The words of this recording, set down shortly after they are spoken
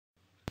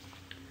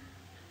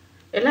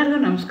ಎಲ್ಲರಿಗೂ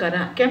ನಮಸ್ಕಾರ.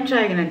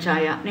 ಕೆಂಚಾಯಿಗೆ ನಾನು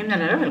ಛಾಯಾ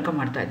ನಿಮ್ಮನ್ನೆಲ್ಲರೂ ವೆಲ್ಕಮ್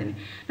ಮಾಡ್ತಾ ಇದ್ದೀನಿ.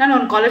 ನಾನು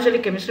ಒಂದು ಕಾಲೇಜಲ್ಲಿ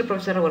ಕೆಮಿಸ್ಟ್ರಿ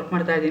ಪ್ರೊಫೆಸರ್ ವರ್ಕ್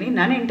ಮಾಡ್ತಾ ಇದ್ದೀನಿ.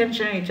 ನನ್ನ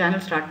ಇಂಟೆನ್ಷನ್ ಈ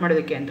ಚಾನಲ್ ಸ್ಟಾರ್ಟ್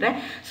ಮಾಡೋದಕ್ಕೆ ಅಂದರೆ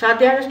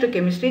ಸಾಧ್ಯ ಆದಷ್ಟು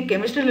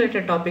ಕೆಮಿಸ್ಟ್ರಿ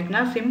ರಿಲೇಟೆಡ್ ಟಾಪಿಕ್ನ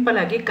ಸಿಂಪಲ್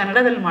ಆಗಿ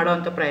ಕನ್ನಡದಲ್ಲಿ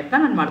ಮಾಡುವಂಥ ಪ್ರಯತ್ನ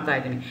ನಾನು ಮಾಡ್ತಾ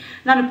ಇದ್ದೀನಿ.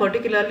 ನಾನು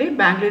particularly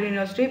Bangalore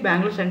university,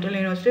 Bangalore central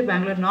university,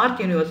 Bangalore north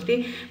university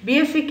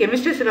BSc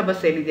chemistry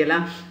syllabus ಏನಿದೆಯಲ್ಲ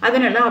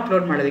ಅದನ್ನೆಲ್ಲ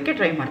ಅಪ್ಲೋಡ್ ಮಾಡೋದಕ್ಕೆ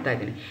ಟ್ರೈ ಮಾಡ್ತಾ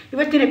ಇದ್ದೀನಿ.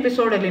 ಇವತ್ತಿನ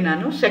ಎಪಿಸೋಡಲ್ಲಿ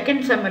ನಾನು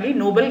ಸೆಕೆಂಡ್ ಸೆಮ್ಮಲ್ಲಿ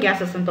ನೋಬೆಲ್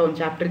ಗ್ಯಾಸಸ್ ಅಂತ ಒಂದು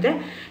ಚಾಪ್ಟರ್ ಇದೆ,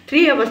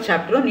 3 hours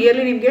ಚಾಪ್ಟರು.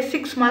 ನಿಯರ್ಲಿ ನಿಮಗೆ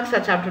 6 marks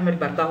ಆ ಚಾಪ್ಟರ್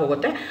ಮೇಲೆ ಬರ್ತಾ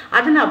ಹೋಗುತ್ತೆ.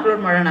 ಅದನ್ನು ಅಪ್ಲೋಡ್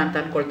ಮಾಡೋಣ ಅಂತ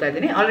ಅನ್ಕೊಳ್ತಾ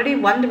ಇದ್ದೀನಿ. ಆಲ್ರೆಡಿ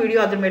ಒಂದು ವಿಡಿಯೋ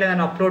ಅದ್ರ ಮೇಲೆ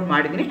ನಾನು ಅಪ್ಲೋಡ್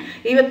ಮಾಡಿದ್ದೀನಿ.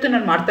 ಇವತ್ತು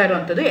ನಾನು ಮಾಡ್ತಾ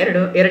ಇರುವಂಥದ್ದು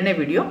ಎರಡನೇ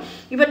ವಿಡಿಯೋ.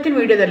 ಇವತ್ತಿನ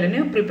ವಿಡಿಯೋದಲ್ಲಿ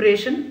ನೀವು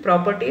preparation,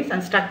 properties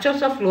and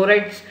structures of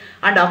fluorides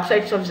and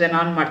oxides of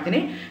xenon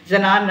ಮಾಡ್ತೀನಿ.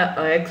 Xenon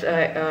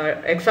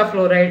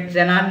ಎಕ್ಸಾಫ್ಲೋರೈಡ್,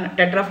 xenon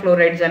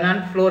ಟೆಟ್ರಾಫ್ಲೋರೈಡ್,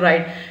 xenon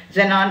fluoride,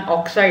 xenon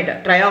oxide,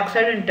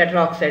 trioxide and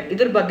ಟೆಟ್ರಾಆಕ್ಸೈಡ್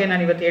ಇದ್ರ ಬಗ್ಗೆ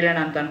ನಾನು ಇವತ್ತು ಹೇಳೋಣ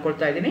ಅಂತ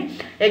ಅನ್ಕೊಳ್ತಾ ಇದ್ದೀನಿ.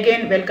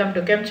 Again welcome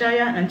to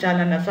ಕೆಂಚಾಯಾ. ನನ್ನ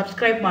ಚಾನಲ್ನ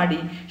ಸಬ್ಸ್ಕ್ರೈಬ್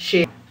ಮಾಡಿ,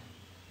 ಶೇರ್.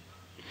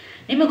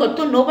 ನಿಮಗೆ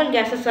ಗೊತ್ತು, Nobel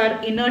gases R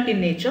inert in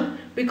nature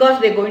because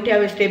they are going to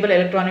have a stable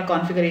electronic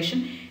configuration,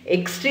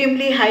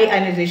 extremely high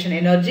ionization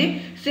energy,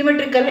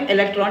 symmetrical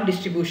electron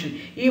distribution.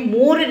 ಈ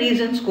 3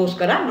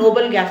 ರೀಸನ್ಸ್ಗೋಸ್ಕರ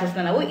ನೋಬಲ್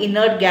ಗ್ಯಾಸಸ್ನ ನಾವು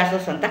ಇನರ್ಟ್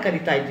ಗ್ಯಾಸಸ್ ಅಂತ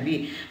ಕರಿತಾ ಇದ್ವಿ.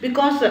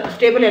 ಬಿಕಾಸ್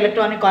ಸ್ಟೇಬಲ್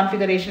ಎಲೆಕ್ಟ್ರಾನಿಕ್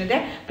ಕಾನ್ಫಿಗರೇಷನ್ ಇದೆ.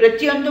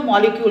 ಪ್ರತಿಯೊಂದು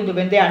ಮಾಲಿಕ್ಯೂಲ್ದು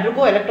when they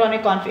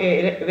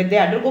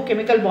undergo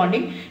chemical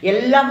bonding,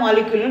 ಎಲ್ಲ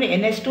ಮಾಲಿಕ್ಯೂಲ್ನು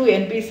NH2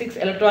 NP6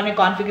 electronic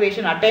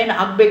configuration attain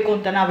ಆಗಬೇಕು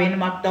ಅಂತ ನಾವೇನು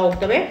ಮಾಡ್ತಾ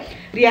ಹೋಗ್ತವೆ,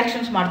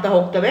 ರಿಯಾಕ್ಷನ್ಸ್ ಮಾಡ್ತಾ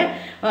ಹೋಗ್ತವೆ.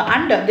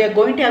 And they are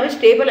going to have A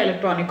stable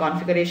electronic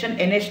configuration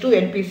NH2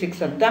 NP6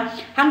 ಅಂತ.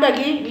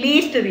 ಹಾಗಾಗಿ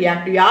ಲೀಸ್ಟ್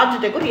ರಿಯಾಕ್ಟಿವ್, ಯಾರ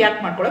ಜೊತೆಗೂ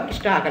ರಿಯಾಕ್ಟ್ ಮಾಡ್ಕೊಳ್ಳೋಕೆ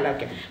ಇಷ್ಟ ಆಗಲ್ಲ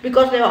ಅವಕ್ಕೆ.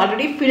 Because they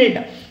already filled,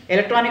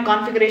 electronic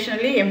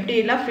ಕಾನ್ಫಿಗರೇಷನಲ್ಲಿ ಎಂಟಿ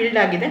ಇಲ್ಲ, ಫಿಲ್ಡ್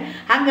ಆಗಿದೆ.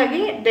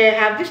 ಹಾಗಾಗಿ they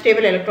have the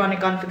stable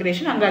electronic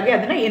configuration. ಹಾಗಾಗಿ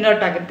ಅದನ್ನು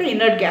ಇನರ್ಟ್ ಆಗುತ್ತೆ,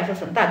 ಇನರ್ಟ್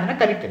ಗ್ಯಾಸಸ್ ಅಂತ ಅದನ್ನು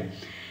ಕರಿತೀವಿ.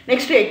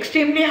 Next,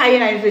 extremely high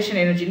ionisation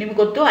energy. ನಿಮ್ಗೆ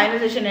ಗೊತ್ತು,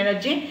 ionisation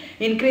energy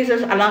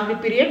increases along the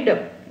period,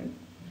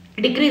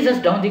 decreases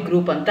down the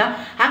group ಅಂತ.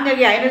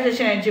 ಹಾಗಾಗಿ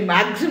ಅಯನೈಸೇಷನ್ ಎನರ್ಜಿ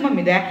ಮ್ಯಾಕ್ಸಿಮಮ್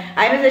ಇದೆ.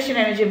 ಅಯನೈಸೇಷನ್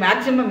ಎನರ್ಜಿ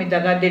ಮ್ಯಾಕ್ಸಿಮಮ್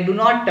ಇದ್ದಾಗ they do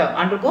not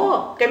undergo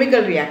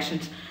chemical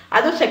reactions.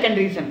 ಅದು ಸೆಕೆಂಡ್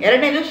ರೀಸನ್.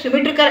 ಎರಡನೇದು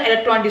ಸಿಮಿಟ್ರಿಕಲ್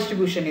ಎಲೆಕ್ಟ್ರಾನ್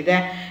ಡಿಸ್ಟ್ರಿಬ್ಯೂಷನ್ ಇದೆ,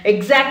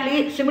 exactly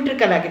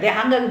symmetrical ಆಗಿದೆ.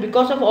 ಹಾಗಾಗಿ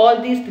because of all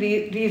these 3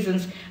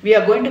 reasons we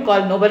are going to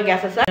call Nobel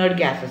gases inert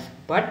gases.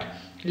 But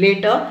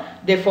later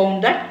they found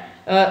that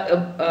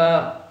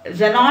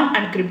xenon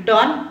and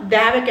krypton,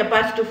 they have a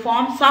capacity to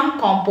form some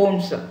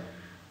compounds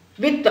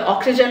with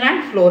oxygen and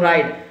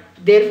fluoride.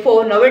 Therefore,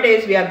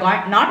 nowadays we are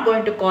not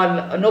going to call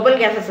noble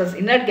gases as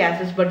inert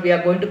gases, but we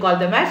are going to call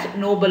them as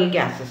noble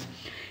gases.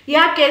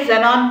 ಯಾಕೆ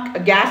xenon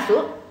gas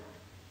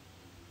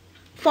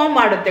form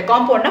ಮಾಡುತ್ತೆ,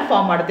 ಕಾಂಪೌಂಡ್ನ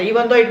form ಮಾಡುತ್ತೆ?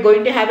 ಇವನ್ though it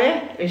going to have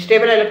A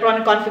stable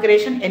electronic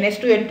configuration,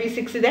 NH2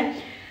 NP6 ಇದೆ,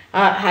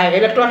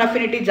 electron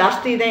affinity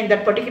ಜಾಸ್ತಿ ಇದೆ in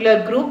that particular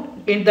group,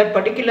 in that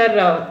particular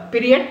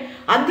period.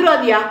 ಅಂದರೂ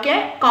ಅದು ಯಾಕೆ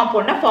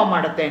ಕಾಂಪೌಂಡ್ನ form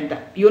ಮಾಡುತ್ತೆ ಅಂತ.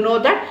 You know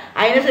that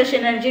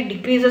ionisation energy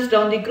decreases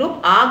down the group.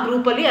 ಆ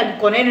ಗ್ರೂಪಲ್ಲಿ ಅದು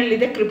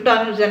ಕೊನೆಯಲ್ಲಿದೆ,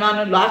 ಕ್ರಿಪ್ಟಾನು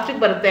ಝೆನಾನು ಲಾಸ್ಟಿಗೆ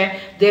ಬರುತ್ತೆ.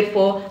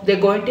 Therefore they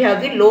going to have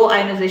the low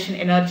ionisation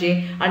energy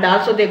and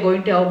also they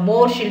going to have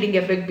more shielding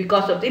effect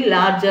because of the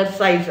larger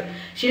size.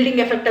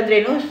 Shielding effect ಅಂದ್ರೆ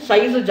ಏನು?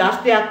 Size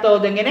ಜಾಸ್ತಿ ಆಗ್ತಾ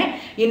ಹೋದಂಗೆ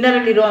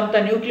ಇನ್ನರಲ್ಲಿರುವಂಥ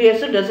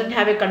nucleus doesn't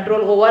have A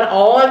control over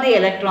all the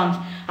electrons.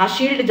 ಆ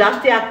shield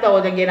ಜಾಸ್ತಿ ಆಗ್ತಾ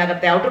ಹೋದಂಗೆ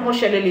ಏನಾಗುತ್ತೆ, ಔಟರ್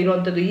ಮೋಸ್ಟ್ ಶೆಲ್ಲಲ್ಲಿ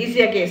ಇರುವಂಥದ್ದು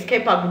ಈಸಿಯಾಗಿ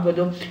escape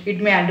ಆಗ್ಬಿಡ್ಬೋದು.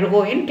 It may undergo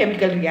in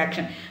chemical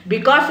reaction.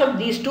 Because of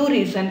these 2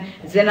 reasons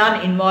xenon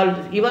involved.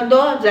 Even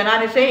though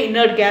xenon is a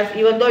inert gas,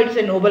 even though it is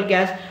a noble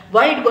gas,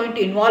 why it going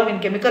to involve in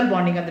chemical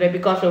bonding andre?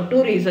 Because of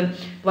 2 reasons.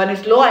 One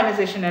is low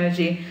ionization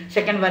energy,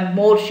 second one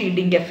more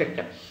shielding effect.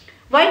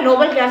 Why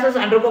noble gases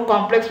undergo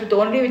complex with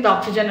only with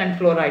oxygen and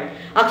fluoride?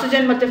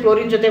 Oxygen ಮತ್ತೆ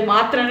fluorine ಜೊತೆ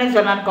ಮಾತ್ರನೇ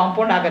xenon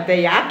compound ಆಗುತ್ತೆ.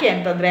 ಯಾಕೆ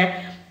ಅಂತಂದರೆ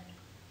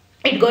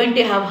it going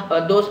to have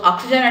those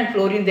oxygen and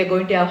fluorine, they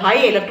going to have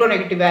high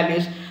electronegative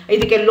values.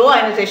 ಇದಕ್ಕೆ low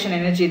ionisation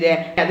energy ಇದೆ,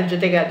 ಅದ್ರ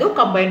ಜೊತೆಗೆ ಅದು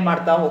ಕಂಬೈನ್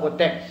ಮಾಡ್ತಾ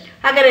ಹೋಗುತ್ತೆ.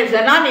 ಹಾಗಾದರೆ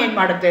xenon ಏನು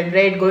ಮಾಡುತ್ತೆ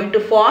ಅಂದರೆ it going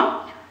to form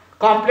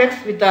complex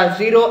with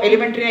 0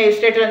 elementary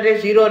state ಅಂದರೆ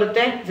 0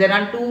 ಇರುತ್ತೆ.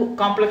 xenon 2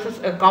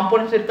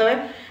 ಕಾಂಪೌಂಡ್ಸ್ ಇರ್ತವೆ,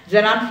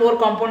 xenon 4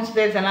 ಕಾಂಪೌಂಡ್ಸ್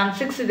ಇದೆ, xenon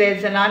 6 ಇದೆ,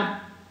 xenon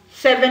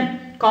 7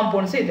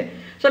 ಕಾಂಪೌಂಡ್ಸ್ ಇದೆ.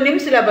 ಸೊ ನಿಮ್ಮ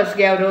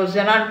ಸಿಲೆಬಸ್ಗೆ ಅವರು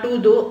xenon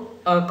 2ದು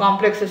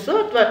ಕಾಂಪ್ಲೆಕ್ಸಸ್ಸು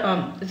ಅಥವಾ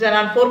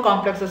xenon 4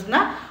 ಕಾಂಪ್ಲೆಕ್ಸಸ್ನ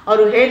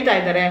ಅವರು ಹೇಳ್ತಾ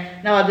ಇದ್ದಾರೆ.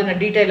 ನಾವು ಅದನ್ನು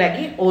ಡೀಟೇಲ್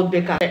ಆಗಿ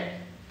ಓದಬೇಕಾಗುತ್ತೆ.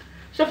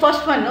 So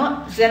first one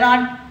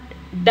xenon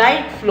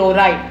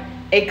ಡೈಫ್ಲೋರೈಡ್,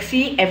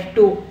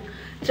 XeF2.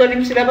 So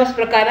ನಿಮ್ಮ ಸಿಲೆಬಸ್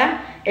ಪ್ರಕಾರ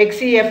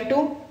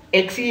XeF2,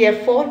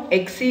 XeF4,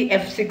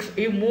 XeF6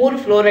 ಈ 3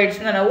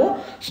 ಫ್ಲೋರೈಡ್ಸ್ನ ನಾವು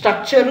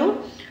ಸ್ಟ್ರಕ್ಚರು,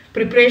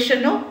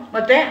 ಪ್ರಿಪ್ರೇಷನ್ನು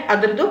ಮತ್ತು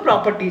ಅದರದ್ದು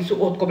ಪ್ರಾಪರ್ಟೀಸು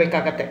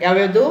ಓದ್ಕೋಬೇಕಾಗತ್ತೆ.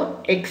 ಯಾವ್ಯಾವುದು?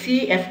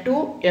 XeF2,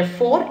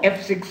 F4,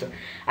 F6.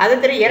 ಅದೇ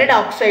ಥರ 2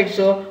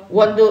 ಆಕ್ಸೈಡ್ಸು,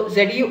 ಒಂದು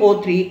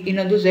ZeO3,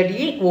 ಇನ್ನೊಂದು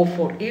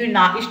ZeO4.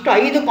 ಇಷ್ಟು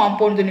 5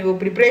 ಕಾಂಪೌಂಡ್ದು ನೀವು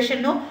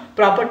ಪ್ರಿಪ್ರೇಷನ್ನು,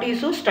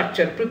 ಪ್ರಾಪರ್ಟೀಸು,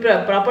 ಸ್ಟ್ರಕ್ಚರ್.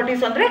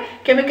 ಪ್ರಾಪರ್ಟೀಸ್ ಅಂದರೆ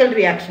ಕೆಮಿಕಲ್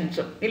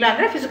ರಿಯಾಕ್ಷನ್ಸು,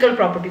 ಇಲ್ಲಾಂದರೆ ಫಿಸಿಕಲ್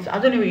ಪ್ರಾಪರ್ಟೀಸ್.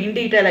 ಅದು ನೀವು ಇನ್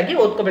ಡೀಟೇಲ್ ಆಗಿ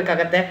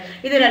ಓದ್ಕೋಬೇಕಾಗತ್ತೆ.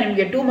 ಇದನ್ನು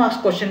ನಿಮಗೆ 2 marks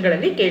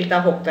ಕ್ವಶನ್ಗಳಲ್ಲಿ ಕೇಳ್ತಾ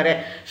ಹೋಗ್ತಾರೆ.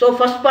 ಸೊ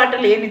ಫಸ್ಟ್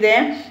ಪಾರ್ಟಲ್ಲಿ ಏನಿದೆ,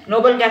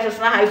 ನೋಬಲ್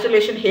ಗ್ಯಾಸಸ್ನ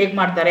ಐಸೋಲೇಷನ್ ಹೇಗೆ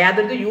ಮಾಡ್ತಾರೆ,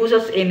 ಅದರದ್ದು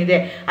ಯೂಸಸ್ ಏನಿದೆ,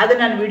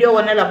 ಅದನ್ನು ನಾನು ವಿಡಿಯೋ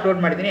 1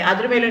 ಅಪ್ಲೋಡ್ ಮಾಡಿದ್ದೀನಿ.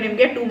 ಅದ್ರ ಮೇಲೆ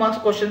ನಿಮಗೆ 2 marks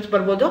ಕ್ವಶನ್ಸ್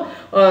ಬರ್ಬೋದು.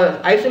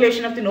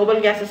 Isolation of the Nobel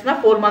ಗ್ಯಾಸಸ್ನ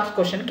 4 marks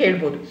question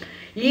ಕೇಳ್ಬೋದು.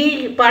 ಈ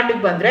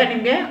ಪಾರ್ಟಿಗೆ ಬಂದರೆ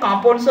ನಿಮಗೆ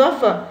compounds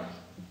of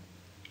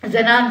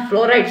xenon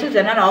fluorides,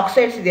 xenon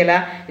oxides ಇದೆಯಲ್ಲ,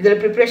 ಇದರ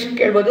ಪ್ರಿಪ್ರೇಷನ್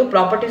ಕೇಳ್ಬೋದು,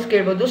 ಪ್ರಾಪರ್ಟೀಸ್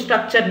ಕೇಳ್ಬೋದು,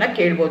 ಸ್ಟ್ರಕ್ಚರ್ನ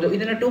ಕೇಳ್ಬೋದು.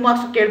 ಇದನ್ನು 2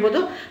 ಮಾರ್ಕ್ಸ್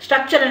ಕೇಳ್ಬೋದು.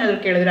 ಸ್ಟ್ರಕ್ಚರ್ ಏನಾದರೂ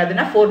ಕೇಳಿದ್ರೆ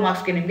ಅದನ್ನು 4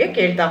 ಮಾರ್ಕ್ಸ್ಗೆ ನಿಮಗೆ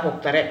ಕೇಳ್ತಾ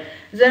ಹೋಗ್ತಾರೆ.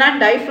 xenon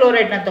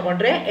ಡೈಫ್ಲೋರೈಡ್ನ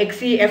ತಗೊಂಡ್ರೆ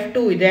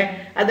XeF2 ಇದೆ,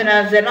 ಅದನ್ನು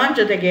xenon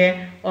ಜೊತೆಗೆ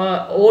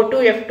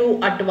O2F2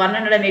 ಅಟ್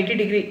 180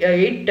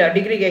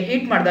 ಡಿಗ್ರಿಗೆ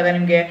ಹೀಟ್ ಮಾಡಿದಾಗ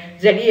ನಿಮಗೆ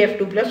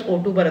ZeF2 ಪ್ಲಸ್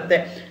O2 ಬರುತ್ತೆ.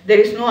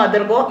 There is no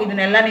other go.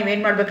 ಇದನ್ನೆಲ್ಲ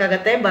ನೀವೇನು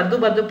ಮಾಡಬೇಕಾಗತ್ತೆ,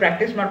 ಬರ್ದು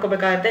ಪ್ರಾಕ್ಟೀಸ್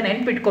ಮಾಡ್ಕೋಬೇಕಾಗತ್ತೆ,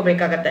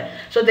 ನೆನ್ಪಿಟ್ಕೋಬೇಕಾಗತ್ತೆ.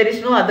 So there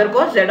is no other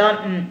go.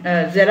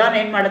 xenon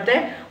ಏನು ಮಾಡುತ್ತೆ,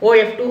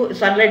 OF2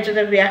 ಸನ್ಲೈಟ್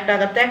ಜೊತೆ ರಿಯಾಕ್ಟ್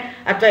ಆಗುತ್ತೆ,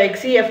 ಅಥವಾ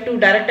XeF2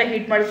 ಡೈರೆಕ್ಟಾಗಿ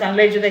ಹೀಟ್ ಮಾಡಿ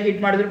ಸನ್ಲೈಟ್ ಜೊತೆ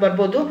ಹೀಟ್ ಮಾಡಿದ್ರು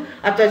ಬರ್ಬೋದು,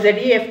 ಅಥವಾ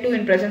ZeF2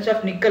 in presence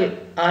of nickel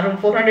around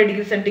 400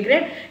 degree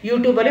centigrade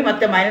ಯೂಟ್ಯೂಬಲ್ಲಿ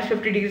ಮತ್ತೆ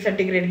 -50 ಡಿಗ್ರಿ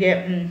ಸೆಂಟಿಗ್ರೇಡ್ಗೆ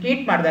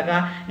ಹೀಟ್ ಮಾಡಿದಾಗ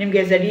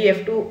ನಿಮಗೆ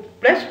ZeF2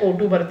 ಪ್ಲಸ್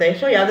O2 ಬರುತ್ತೆ.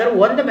 ಸೊ ಯಾವ್ದಾದ್ರು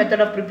ಒಂದು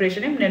ಮೆಥಡ್ ಆಫ್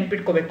ಪ್ರಿಪ್ರೇಷನ್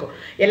ನೆನ್ಪಿಟ್ಕೋಬೇಕು.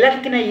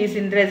 ಎಲ್ಲದಕ್ಕಿಂತ ಈಸಿ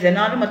ಅಂದರೆ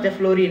xenon ಮತ್ತು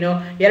ಫ್ಲೋರಿನು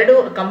ಎರಡು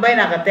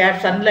ಕಂಬೈನ್ ಆಗುತ್ತೆ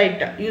ಆಟ್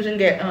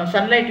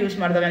ಸನ್ಲೈಟ್ ಯೂಸ್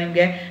ಮಾಡಿದಾಗ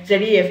ನಿಮಗೆ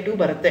ZeF2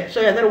 ಬರುತ್ತೆ. ಸೊ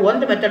ಯಾವ್ದಾದ್ರು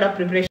ಒಂದು method of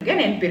ಪ್ರಿಪ್ರೇಷನ್ಗೆ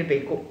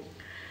ನೆನಪಿರಬೇಕು.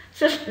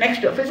 So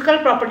next physical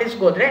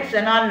ಪ್ರಾಪರ್ಟೀಸ್ಗೆ ಹೋದರೆ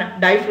xenon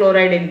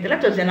ಡೈಫ್ಲೋರೈಡ್ ಏನಿದೆಯಲ್ಲ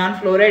ಅಥವಾ xenon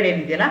ಫ್ಲೋರೈಡ್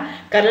ಏನಿದೆಯಲ್ಲ,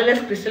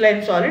 colourless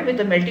crystalline solid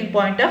with melting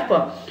point of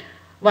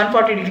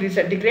 140 degrees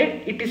centigrade.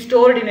 It is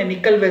stored in a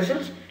nickel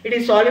vessels. It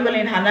is soluble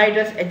in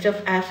anhydrous HF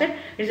acid.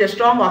 It is a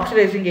strong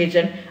oxidizing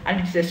agent and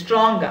it is a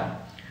strong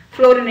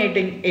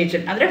ಫ್ಲೋರಿನೇಟಿಂಗ್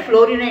agent. ಅಂದರೆ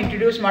ಫ್ಲೋರಿನ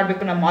introduce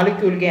ಮಾಡಬೇಕು ನಮ್ಮ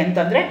ಮಾಲಿಕ್ಯೂಲ್ಗೆ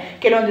ಅಂತಂದರೆ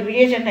ಕೆಲವೊಂದು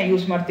ರಿಯೇಜೆಂಟ್ನ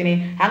use ಮಾಡ್ತೀನಿ.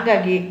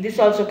 ಹಾಗಾಗಿ this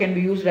also can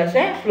be used as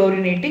A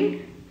ಫ್ಲೋರಿನೇಟಿಂಗ್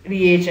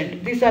reagent.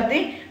 These are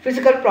the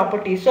physical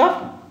properties of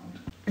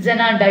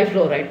xenon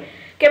ಡೈಫ್ಲೋರೈಡ್.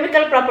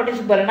 Chemical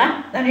ಪ್ರಾಪರ್ಟೀಸ್ಗೆ ಬರೋಣ.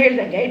 ನಾನು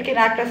ಹೇಳ್ದಂಗೆ it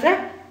can act as A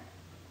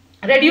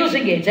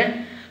reducing agent.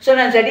 So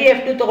ನಾನು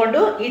ZeF2 ತೊಗೊಂಡು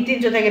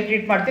ಈಥಿನ್ ಜೊತೆಗೆ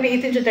ಟ್ರೀಟ್ ಮಾಡ್ತೀನಿ.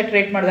 ಈಥಿನ್ ಜೊತೆ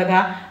ಟ್ರೀಟ್ ಮಾಡಿದಾಗ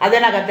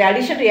ಅದೇನಾಗುತ್ತೆ,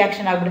 ಅಡಿಷನ್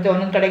ರಿಯಾಕ್ಷನ್ ಆಗಿಬಿಡುತ್ತೆ,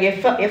 ಒಂದೊಂದು ಕಡೆಗೆ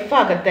ಎಫ್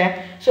ಆಗುತ್ತೆ.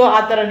 ಸೊ ಆ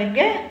ಥರ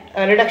ನಿಮಗೆ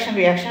ರಿಡಕ್ಷನ್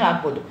ರಿಯಾಕ್ಷನ್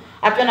ಆಗ್ಬೋದು.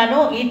 ಅಥವಾ ನಾನು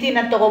ಈಥಿನ್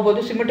ಅಂತ ತೊಗೋಬೋದು,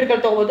 ಸಿಮೆಟ್ರಿಕಲ್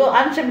ತೊಗೋಬೋದು,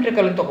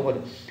 ಅನ್ಸಿಮೆಟ್ರಿಕಲ್ ತೊಗೋಬೋದು.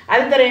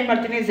 ಅದೇ ಥರ ಏನು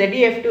ಮಾಡ್ತೀನಿ,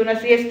 ZeF2ನ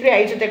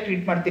CH3I ಜೊತೆ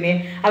ಟ್ರೀಟ್ ಮಾಡ್ತೀನಿ.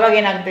 ಅವಾಗ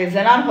ಏನಾಗುತ್ತೆ,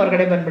 xenon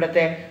ಹೊರಗಡೆ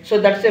ಬಂದ್ಬಿಡುತ್ತೆ. So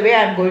that's A way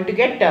I am going to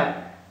get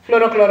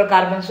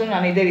ಫ್ಲೋರೋಕ್ಲೋರೋಕಾರ್ಬನ್ಸು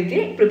ನಾನು ಇದೇ ರೀತಿ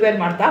ಪ್ರಿಪೇರ್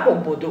ಮಾಡ್ತಾ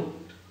ಹೋಗ್ಬೋದು.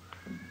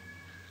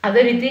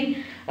 ಅದೇ ರೀತಿ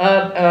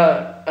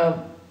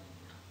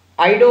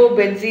ಐಡೋ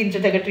ಬೆನ್ಝೀನ್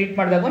ಜೊತೆಗೆ ಟ್ರೀಟ್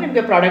ಮಾಡಿದಾಗ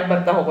ನಿಮಗೆ ಪ್ರಾಡಕ್ಟ್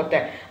ಬರ್ತಾ ಹೋಗುತ್ತೆ.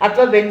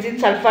 ಅಥವಾ ಬೆನ್ಝೀನ್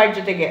ಸಲ್ಫೈಡ್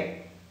ಜೊತೆಗೆ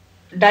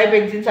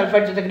ಡೈಬೆನ್ಝೀನ್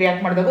ಸಲ್ಫೈಡ್ ಜೊತೆಗೆ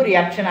ರಿಯಾಕ್ಟ್ ಮಾಡಿದಾಗ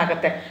ರಿಯಾಕ್ಷನ್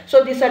ಆಗುತ್ತೆ. So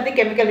this are the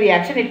chemical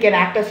reaction. It can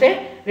act as A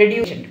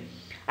ರೆಡ್ಯೂಸೆಂಟ್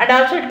and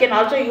also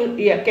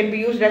it can be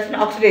used as an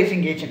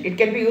oxidizing agent. It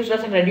can be used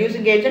as a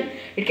reducing agent,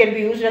 it can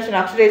be used as an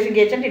oxidizing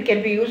agent, it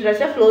can be used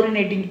as a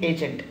fluorinating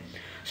agent.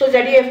 So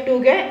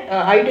ZeF2ಗೆ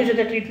I2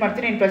 ಜೊತೆ treat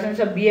ಮಾಡ್ತೀನಿ in presence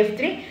of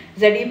BF3,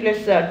 Ze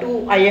plus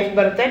 2IF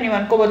ಬರುತ್ತೆ. ನೀವು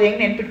ಅನ್ಕೋಬೋದು ಹೆಂಗೆ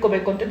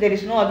ನೆನ್ಪಿಟ್ಕೋಬೇಕು ಅಂತ. There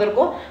is no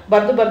ಅದರ್ಗೂ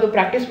ಬರ್ದು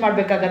practice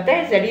ಮಾಡಬೇಕಾಗತ್ತೆ.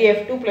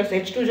 ZeF2 plus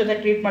H2 ಜೊತೆ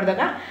treat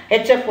ಮಾಡಿದಾಗ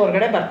HF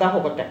ಹೊರಗಡೆ ಬರ್ತಾ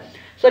ಹೋಗುತ್ತೆ.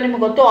 ಸೊ ನಿಮ್ಗೆ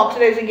ಗೊತ್ತು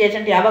ಆಕ್ಸಿಡೈಸಿಂಗ್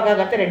ಏಜೆಂಟ್ ಯಾವಾಗ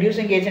ಆಗುತ್ತೆ,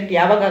 ರೆಡ್ಯೂಸಿಂಗ್ ಏಜೆಂಟ್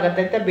ಯಾವಾಗ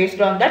ಆಗುತ್ತೆ ಅಂತ.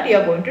 Based on that you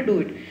are going to do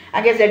it.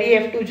 ಹಾಗೆ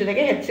ZeF2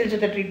 ಜೊತೆಗೆ HCl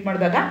ಜೊತೆ ಟ್ರೀಟ್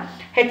ಮಾಡಿದಾಗ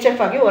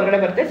HF ಆಗಿ ಹೊರಗಡೆ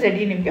ಬರುತ್ತೆ, Ze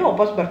ನಿಮಗೆ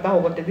ವಾಪಸ್ ಬರ್ತಾ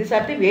ಹೋಗುತ್ತೆ. This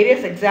are the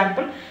various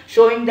example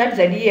showing that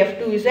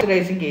ZeF2 is A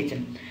oxidising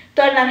agent.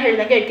 Third ನಾನು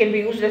ಹೇಳಿದಂಗೆ it can be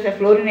used as A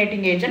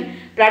ಫ್ಲೋರಿನೇಟಿಂಗ್ agent.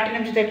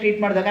 Platinum ಜೊತೆ ಟ್ರೀಟ್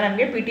ಮಾಡಿದಾಗ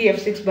ನಮಗೆ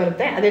PTF6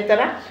 ಬರುತ್ತೆ. ಅದೇ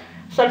ಥರ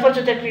ಸಲ್ಫರ್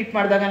ಜೊತೆ ಟ್ರೀಟ್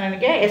ಮಾಡಿದಾಗ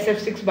ನನಗೆ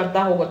SF6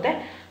 ಬರ್ತಾ ಹೋಗುತ್ತೆ.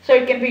 So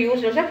it can be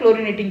used as A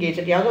ಫ್ಲೋರಿನೇಟಿಂಗ್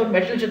agent. ಯಾವುದೋ ಒಂದು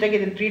ಮೆಟಲ್ ಜೊತೆಗೆ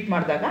ಇದನ್ನು ಟ್ರೀಟ್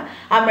ಮಾಡಿದಾಗ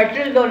ಆ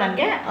ಮೆಟಲ್ದು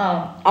ನನಗೆ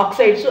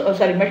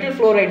ಮೆಟಲ್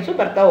ಫ್ಲೋರೈಡ್ಸು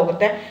ಬರ್ತಾ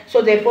ಹೋಗುತ್ತೆ. So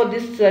there four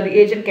this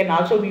agent can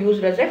also be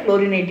used as A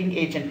ಫ್ಲೋರಿನೇಟಿಂಗ್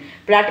agent.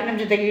 Platinum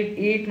ಜೊತೆಗೆ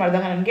ಹೀಟ್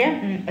ಮಾಡಿದಾಗ ನನಗೆ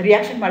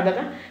ರಿಯಾಕ್ಷನ್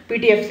ಮಾಡಿದಾಗ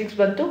PTF6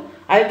 ಬಂತು.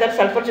 ಅದೇ ಥರ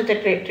ಸಲ್ಫರ್ ಜೊತೆ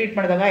ಟ್ರೀಟ್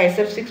ಮಾಡಿದಾಗ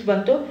SF6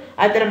 ಬಂತು.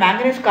 ಅದೇ ಥರ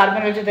ಮ್ಯಾಂಗನೀಸ್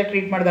ಕಾರ್ಬನೈಲ್ ಜೊತೆ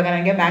ಟ್ರೀಟ್ ಮಾಡಿದಾಗ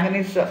ನನಗೆ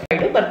ಮ್ಯಾಂಗನೀಸ್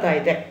ಫ್ಲೈಡು ಬರ್ತಾ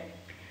ಇದೆ.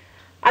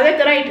 ಅದೇ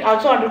ಥರ it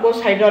also undergoes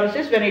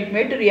hydrolysis when it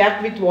made to react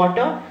with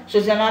water. So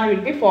xenon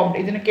will be formed.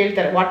 ಇದನ್ನು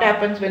ಕೇಳ್ತಾರೆ, what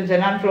happens when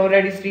xenon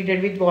fluoride is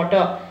treated with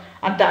water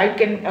ಅಂತ.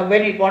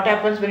 What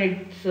happens when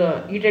it's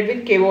heated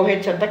with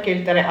KOH ಅಂತ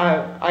ಕೇಳ್ತಾರೆ.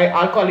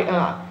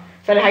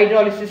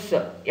 Hydrolysis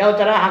ಯಾವ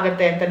ಥರ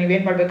ಆಗುತ್ತೆ ಅಂತ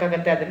ನೀವೇನು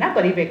ಮಾಡಬೇಕಾಗತ್ತೆ, ಅದನ್ನು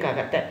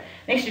ಬರೀಬೇಕಾಗತ್ತೆ.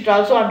 Next it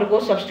also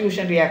undergoes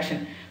substitution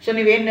reaction. So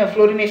ನೀವೇನು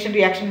ಫ್ಲೋರಿನೇಷನ್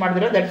ರಿಯಾಕ್ಷನ್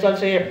ಮಾಡಿದ್ರೆ that's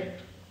also A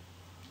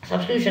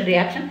substitution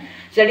reaction.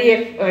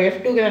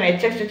 ZeF2ಗೆ ನಾನು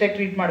HF ಜೊತೆ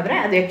ಟ್ರೀಟ್ ಮಾಡಿದ್ರೆ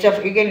ಅದು HF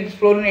ಈಗೇನ್ ಇಟ್ಸ್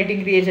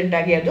ಫ್ಲೋರಿನೇಟಿಂಗ್ ರಿಯೇಜೆಂಟ್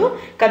ಆಗಿ ಅದು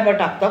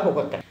ಕನ್ವರ್ಟ್ ಆಗ್ತಾ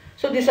ಹೋಗುತ್ತೆ.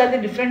 So this are the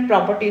different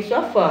properties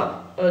of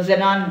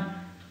xenon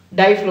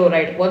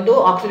ಡೈಫ್ಲೋರೈಡ್. ಒಂದು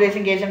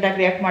ಆಕ್ಸಿಡೈಸಿಂಗ್ ಏಜೆಂಟ್ ಆಗಿ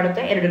ರಿಯಾಕ್ಟ್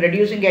ಮಾಡುತ್ತೆ, ಎರಡು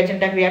ರೆಡ್ಯೂಸಿಂಗ್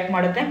ಏಜೆಂಟ್ ಆಗಿ ರಿಯಾಕ್ಟ್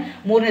ಮಾಡುತ್ತೆ,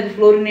 ಮೂರನೇದು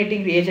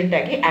ಫ್ಲೋರಿನೇಟಿಂಗ್ ರಿಯೇಜೆಂಟ್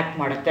ಆಗಿ ಆಕ್ಟ್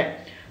ಮಾಡುತ್ತೆ.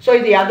 ಸೊ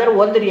ಇದು ಯಾವ್ದಾದ್ರು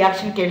ಒಂದು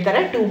ರಿಯಾಕ್ಷನ್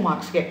ಕೇಳ್ತಾರೆ 2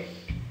 ಮಾರ್ಕ್ಸ್ಗೆ.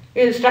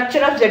 ಇದು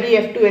structure of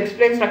ZeF2,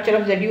 explain structure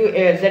of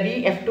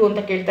ZeF2 ಅಂತ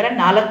ಕೇಳ್ತಾರೆ.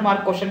 4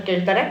 ಮಾರ್ಕ್ ಕ್ವಶನ್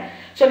ಕೇಳ್ತಾರೆ.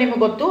 ಸೊ ನಿಮಗೆ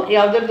ಗೊತ್ತು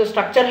ಯಾವುದ್ರದ್ದು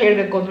ಸ್ಟ್ರಕ್ಚರ್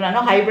ಹೇಳಬೇಕು ಅಂದರೆ ನಾನು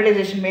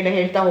ಹೈಬ್ರಿಡೈಸೇಷನ್ ಮೇಲೆ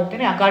ಹೇಳ್ತಾ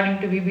ಹೋಗ್ತೀನಿ ಅಕಾರ್ಡಿಂಗ್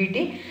ಟು VBT.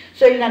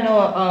 ಸೊ ಇಲ್ಲಿ ನಾನು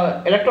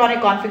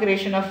electronic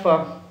configuration of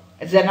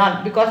xenon,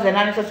 because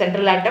xenon is a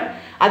central atom,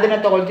 ಅದನ್ನು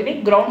ತೊಗೊಳ್ತೀನಿ.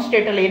 ಗ್ರೌಂಡ್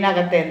ಸ್ಟೇಟಲ್ಲಿ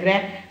ಏನಾಗುತ್ತೆ ಅಂದರೆ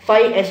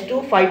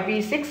 5s2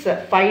 5p6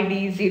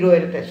 5d0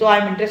 ಇರುತ್ತೆ. So I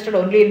am interested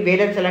only in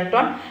valence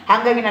electron.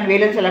 ಹಾಗಾಗಿ ನಾನು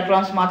ವೇಲೆನ್ಸ್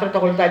ಎಲೆಕ್ಟ್ರಾನ್ಸ್ ಮಾತ್ರ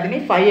ತೊಗೊಳ್ತಾ ಇದ್ದೀನಿ.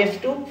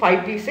 5s2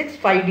 5p6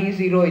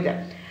 5d0 ಇದೆ.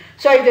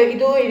 ಸೊ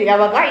ಇದು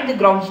ಯಾವಾಗ ಇದು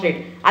ಗ್ರೌಂಡ್ ಸ್ಟೇಟ್.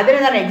 ಆದರೆ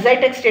ನಾನು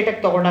ಎಕ್ಸೈಟೆಡ್ ಸ್ಟೇಟಿಗೆ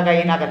ತೊಗೊಂಡಾಗ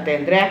ಏನಾಗುತ್ತೆ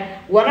ಅಂದರೆ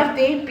one of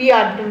the p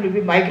orbital will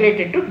be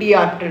migrated to d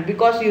orbital,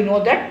 because you know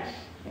that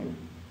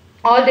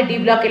all the d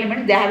block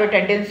elements they have a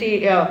tendency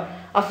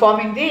of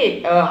forming the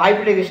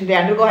hybridization. They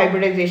undergo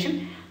hybridization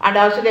and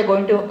also they're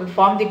going to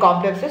form the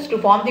complexes. To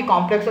form the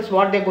complexes,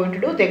 what they're going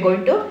to do, they're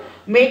going to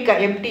make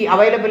empty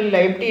available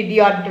empty d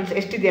orbitals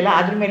ಎಷ್ಟಿದೆಯಲ್ಲ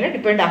ಅದ್ರ ಮೇಲೆ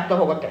depend ಆಗ್ತಾ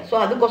ಹೋಗುತ್ತೆ. So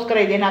ಅದಕ್ಕೋಸ್ಕರ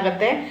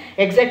ಇದೇನಾಗುತ್ತೆ,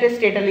 excited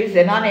ಸ್ಟೇಟಲ್ಲಿ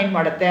xenon ಏನು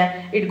ಮಾಡುತ್ತೆ,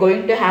 it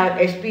going to have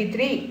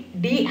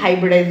sp3d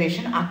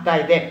hybridisation ಆಗ್ತಾ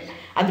ಇದೆ.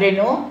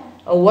 ಅಂದ್ರೇನು,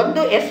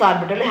 ಒಂದು s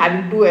ಆರ್ಬಿಟಲ್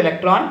ಹ್ಯಾವಿಂಗ್ 2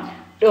 ಎಲೆಕ್ಟ್ರಾನ್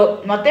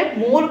ಮತ್ತೆ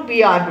 3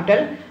 p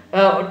orbital,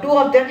 two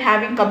of them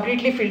having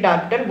completely filled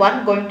orbital, one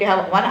going to have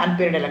one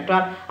unpaired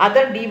electron,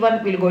 other d1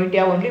 will going to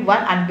have only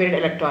one unpaired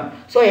electron.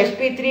 So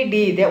sp3d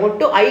ಇದೆ,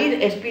 ಒಟ್ಟು 5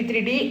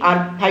 sp3d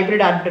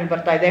hybrid orbital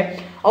ಬರ್ತಾ ಇದೆ.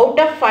 Out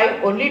of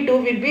 5 only 2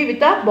 will be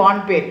with a bond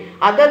pair,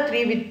 other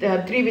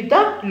 3 with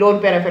a lone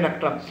pair of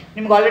electron.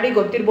 ನಿಮ್ಗೆ already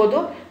ಗೊತ್ತಿರ್ಬೋದು,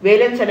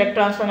 valence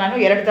electrons ನಾನು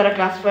ಎರಡು ತರ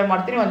classify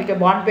ಮಾಡ್ತೀನಿ. ಒಂದಕ್ಕೆ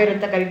ಬಾಂಡ್ ಪೇರ್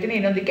ಅಂತ ಕರಿತೀನಿ,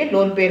 ಇನ್ನೊಂದಕ್ಕೆ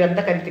ಲೋನ್ ಪೇರ್ ಅಂತ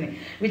ಕರಿತೀನಿ.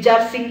 Which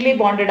are ಸಿಂಗ್ಲಿ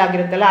bonded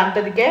ಆಗಿರುತ್ತಲ್ಲ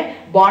ಅಂತದಕ್ಕೆ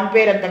bond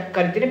pair ಅಂತ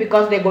ಕರಿತೀನಿ,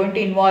 because they going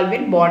to involve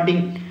in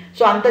bonding.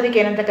 So ಅಂಥದಕ್ಕೆ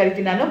ಏನಂತ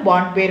ಕರಿತೀನಿ ನಾನು,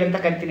 ಬಾಂಡ್ ಪೇರ್ ಅಂತ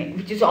ಕರಿತೀನಿ.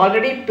 Which is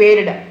already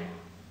ಪೇರ್ಡ್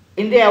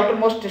in the outer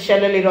most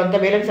shell ಅಲ್ಲಿ ಇರುವಂಥ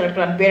ವೇಲೆನ್ಸ್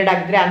ಎಲೆಕ್ಟ್ರಾನ್ ಪೇರ್ಡ್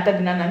ಆಗಿದ್ರೆ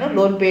ಅಂಥದನ್ನ ನಾನು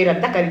ಲೋನ್ ಪೇರ್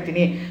ಅಂತ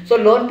ಕರಿತೀನಿ. ಸೊ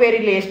ಲೋನ್ ಪೇರ್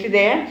ಇಲ್ಲಿ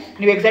ಎಷ್ಟಿದೆ,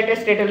 ನೀವು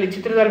ಎಕ್ಸೈಟೆಡ್ ಸ್ಟೇಟ್ ಅಲ್ಲಿ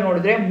ಚಿತ್ರದಲ್ಲಿ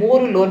ನೋಡಿದ್ರೆ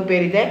 3 ಲೋನ್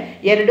ಪೇರ್ ಇದೆ,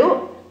 3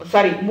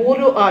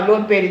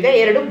 ಲೋನ್ ಪೇರ್ ಇದೆ,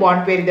 2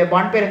 ಬಾಂಡ್ ಪೇರ್ ಇದೆ.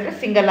 ಬಾಂಡ್ ಪೇರ್ ಅಂದ್ರೆ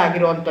ಸಿಂಗಲ್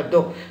ಆಗಿರುವಂಥದ್ದು.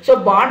 ಸೊ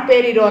ಬಾಂಡ್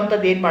ಪೇರ್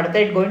ಇರುವಂಥದ್ದು ಏನು ಮಾಡುತ್ತೆ,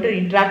 it going to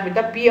interact with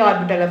the P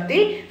orbital of the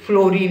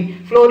fluorine.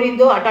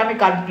 ಫ್ಲೋರಿನ್ದು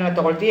atomic orbital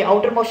ತಗೊಳ್ತೀವಿ.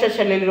 ಔಟರ್ ಮೋಸ್ಟ್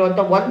ಶೆಲ್ ಇರುವಂಥ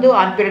ಒಂದು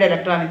ಅನ್ಪೇರ್ಡ್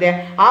ಎಲೆಕ್ಟ್ರಾನ್ ಇದೆ,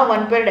 ಆ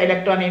ಒನ್ಪೇರ್ಡ್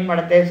ಎಲೆಕ್ಟ್ರಾನ್ ಏನು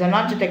ಮಾಡುತ್ತೆ,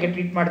 xenon ಜೊತೆಗೆ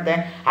ಟ್ರೀಟ್ ಮಾಡುತ್ತೆ.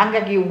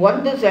 ಹಾಗಾಗಿ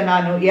ಒಂದು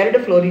xenon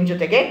 2 ಫ್ಲೋರಿನ್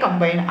ಜೊತೆಗೆ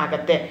ಕಂಬೈನ್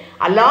ಆಗುತ್ತೆ.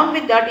 Along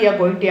with that you are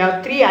going to have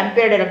 3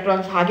 unpaired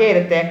electrons ಹಾಗೆ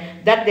ಇರುತ್ತೆ,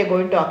 that they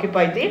going to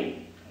occupy the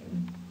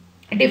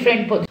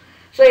different position.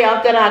 So ಯಾವ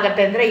ಥರ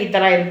ಆಗುತ್ತೆ ಅಂದರೆ ಈ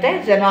ಥರ ಇರುತ್ತೆ,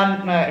 xenon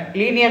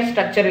ಲೀನಿಯರ್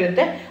ಸ್ಟ್ರಕ್ಚರ್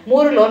ಇರುತ್ತೆ,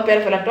 3 lone pair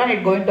of electron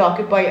it going to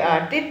occupy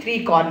at the 3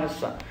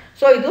 corners.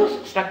 So ಇದು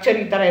ಸ್ಟ್ರಕ್ಚರ್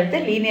ಈ ಥರ ಇರುತ್ತೆ,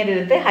 ಲೀನಿಯರ್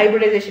ಇರುತ್ತೆ.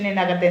 ಹೈಬ್ರಿಡೈಸೇಷನ್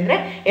ಏನಾಗುತ್ತೆ ಅಂದರೆ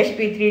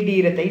sp3d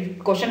ಇರುತ್ತೆ. ಈ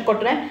ಕ್ವಶನ್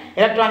ಕೊಟ್ಟರೆ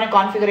ಎಲೆಕ್ಟ್ರಾನಿಕ್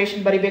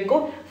ಕಾನ್ಫಿಗರೇಷನ್ ಬರೀಬೇಕು.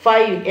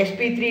 5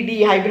 sp3d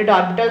hybrid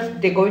orbitals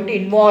they going to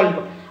involve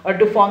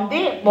to form the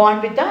bond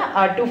with the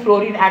 2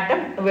 fluorine atom,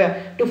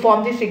 to form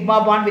the sigma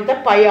bond with the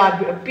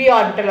p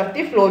orbital of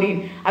the fluorine.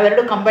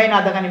 ಅವೆರಡು combine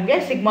ಆದಾಗ ನಿಮಗೆ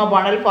sigma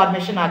bond ಅಲ್ಲಿ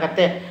formation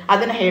ಆಗುತ್ತೆ,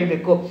 ಅದನ್ನ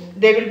ಹೇಳಬೇಕು.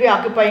 They will be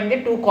occupying the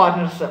 2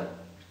 corners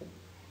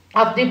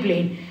of the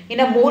plane.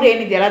 ಇನ್ನು 3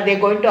 ಏನಿದೆಯಲ್ಲ, they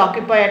going to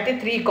occupy at the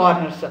 3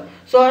 corners.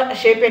 So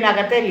shape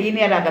ಏನಾಗುತ್ತೆ,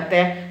 ಲೀನಿಯರ್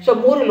ಆಗುತ್ತೆ. So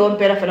 3 lone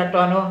pair of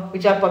electron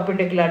which are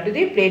perpendicular to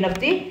the plane of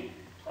the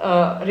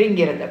ring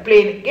ಇರುತ್ತೆ,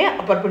 ಪ್ಲೇನ್ಗೆ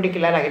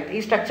perpendicular ಆಗುತ್ತೆ. ಈ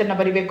ಸ್ಟ್ರಕ್ಚರ್ನ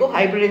ಬರೀಬೇಕು,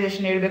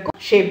 hybridisation ಹೇಳಬೇಕು,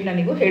 ಶೇಪ್ನ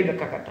ನೀವು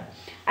ಹೇಳಬೇಕಾಗತ್ತೆ.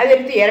 ಅದೇ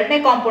ರೀತಿ ಎರಡನೇ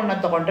ಕಾಂಪೌಂಡ್ನ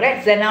ತಗೊಂಡ್ರೆ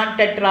xenon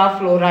ಟೆಟ್ರಾ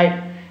ಫ್ಲೋರೈಡ್.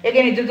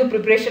 ಹೇಗೇನು ಇದ್ರದ್ದು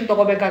ಪ್ರಿಪ್ರೇಷನ್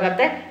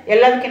ತೊಗೋಬೇಕಾಗತ್ತೆ.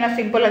 ಎಲ್ಲದಕ್ಕಿಂತ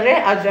ಸಿಂಪಲ್ ಅಂದರೆ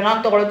ಆ xenon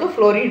ತೊಗೊಳ್ಳೋದು,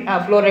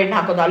 ಫ್ಲೋರೈಡ್ನ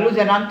ಹಾಕೋದು. ಅಲ್ಲೂ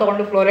xenon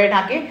ತೊಗೊಂಡು ಫ್ಲೋರೈಡ್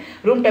ಹಾಕಿ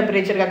ರೂಮ್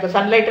ಟೆಂಪರೇಚರ್ಗೆ ಹಾಕೋದು.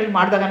 ಸನ್ಲೈಟಲ್ಲಿ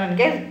ಮಾಡಿದಾಗ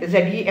ನನಗೆ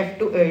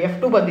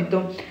Fe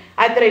ಬಂದಿತ್ತು.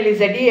 ಆ ಥರ ಇಲ್ಲಿ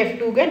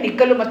Fe2ಗೆ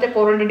ನಿಕ್ಕಲು ಮತ್ತು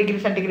 400 ಡಿಗ್ರಿ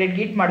ಸೆಂಟಿಗ್ರೇಡ್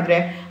ಹೀಟ್ ಮಾಡಿದ್ರೆ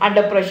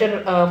ಅಂಡರ್ ಪ್ರೆಷರ್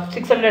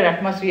 600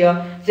 ಅಟ್ಮಾಸ್ಫಿಯರ್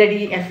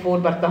Fe4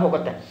 ಬರ್ತಾ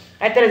ಹೋಗುತ್ತೆ.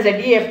 ಆ ಥರ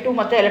Fe2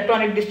 ಮತ್ತು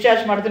ಎಲೆಕ್ಟ್ರಾನಿಕ್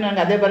ಡಿಸ್ಚಾರ್ಜ್ ಮಾಡಿದ್ರೆ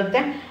ನನಗೆ ಅದೇ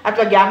ಬರುತ್ತೆ,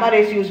 ಅಥವಾ ಗ್ಯಾಮಾ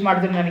ರೇಸ್ ಯೂಸ್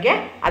ಮಾಡಿದ್ರೆ ನನಗೆ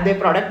ಅದೇ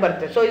ಪ್ರಾಡಕ್ಟ್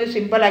ಬರುತ್ತೆ. ಸೊ ಇದು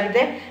ಸಿಂಪಲ್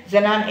ಆಗಿದೆ.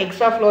 xenon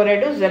ಎಕ್ಸಾ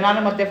ಫ್ಲೋರೈಡು, xenon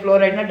ಮತ್ತು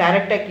ಫ್ಲೋರೈಡ್ನ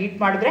ಡೈರೆಕ್ಟಾಗಿ ಹೀಟ್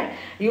ಮಾಡಿದ್ರೆ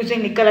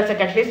using nickel us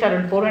at least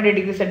around 400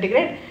 degree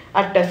centigrade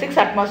at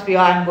 6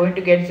 atmosphere I am going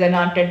to get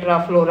xenon tetra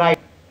fluoride.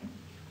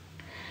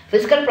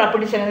 Physical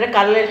properties are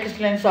colloidal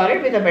crystalline solid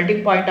with a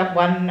melting point of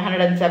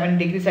 107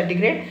 degrees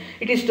centigrade.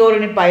 It is stored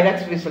in Pyrex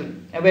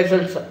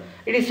vessels.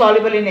 It is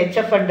soluble in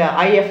HF and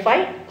IFI.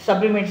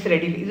 Sublimates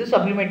readily. This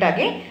sublimate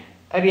agi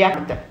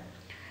react.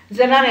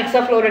 Xenon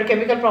hexafluoride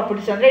chemical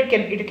properties andre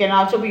it can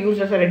also be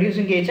used as a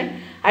reducing agent.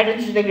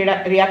 Hydrogen ಜೊತೆಗೆ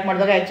react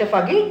ಮಾಡಿದಾಗ HF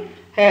ಆಗಿ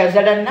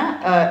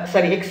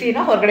Xe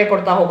ಹೊರಗಡೆ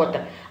ಕೊಡ್ತಾ ಹೋಗುತ್ತೆ.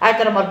 ಆ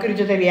ಥರ mercury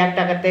ಜೊತೆ react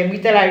ಆಗುತ್ತೆ,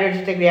 ಮಿಥೈಲ್ ಹೈಡ್ರೈಡ್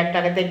ಜೊತೆಗೆ ರಿಯಾಕ್ಟ್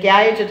ಆಗುತ್ತೆ,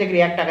 ಕ್ಯಾಯ ಜೊತೆಗೆ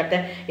ರಿಯಾಕ್ಟ್ ಆಗುತ್ತೆ.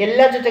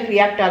 ಎಲ್ಲ ಜೊತೆಗೆ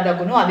ರಿಯಾಕ್ಟ್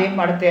ಆದಾಗೂ ಅದೇನು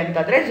ಮಾಡುತ್ತೆ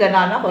ಅಂತಂದರೆ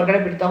xenon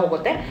ಹೊರಗಡೆ ಬಿಡ್ತಾ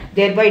ಹೋಗುತ್ತೆ.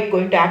 There by it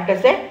going to act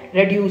as A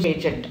reduce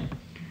agent.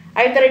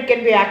 ಅದೇ ಥರ it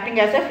can be acting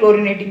as A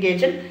ಫ್ಲೋರಿನೇಟಿಂಗ್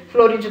agent.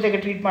 Fluorine ಜೊತೆಗೆ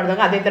ಟ್ರೀಟ್ ಮಾಡಿದಾಗ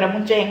ಅದೇ ಥರ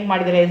ಮುಂಚೆ ಹೆಂಗೆ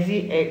ಮಾಡಿದರೆ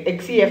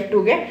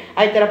Xef2ಗೆ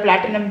ಅದೇ ಥರ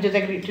ಪ್ಲಾಟಿನಮ್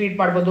ಜೊತೆಗೆ ಟ್ರೀಟ್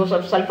ಮಾಡ್ಬೋದು,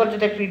 ಸಲ್ಫರ್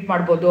ಜೊತೆಗೆ ಟ್ರೀಟ್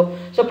ಮಾಡ್ಬೋದು.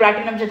 ಸೊ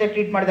ಪ್ಲಾಟಿನಮ್ ಜೊತೆಗೆ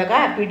ಟ್ರೀಟ್ ಮಾಡಿದಾಗ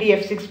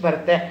PtF6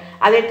 ಬರುತ್ತೆ,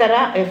 ಅದೇ ಥರ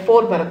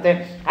F4 ಬರುತ್ತೆ.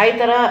 ಅದೇ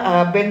ಥರ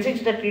ಬೆನ್ಸಿನ್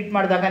ಜೊತೆ ಟ್ರೀಟ್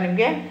ಮಾಡಿದಾಗ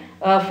ನಿಮಗೆ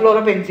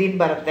ಫ್ಲೋರೋಬೆನ್ಸಿನ್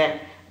ಬರುತ್ತೆ.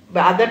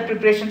 ಅದರ್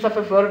ಪ್ರಿಪ್ರೇಷನ್ಸ್ ಆಫ್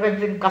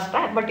ಫ್ಲೋರೋಬೆನ್ಸಿನ್ ಕಷ್ಟ,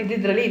 ಬಟ್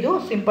ಇದರಲ್ಲಿ ಇದು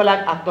ಸಿಂಪಲ್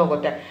ಆಗಿ ಆಗ್ತಾ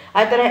ಹೋಗುತ್ತೆ.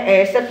 ಆ ಥರ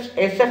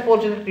SF4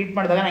 ಜೊತೆ ಟ್ರೀಟ್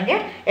ಮಾಡಿದಾಗ ನನಗೆ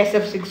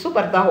SF6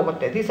 ಬರ್ತಾ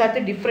ಹೋಗುತ್ತೆ. These are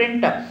the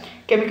different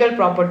chemical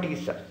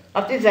properties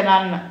of the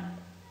xenon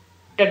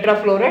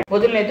tetrafluoride.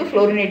 ಮೊದಲನೇದು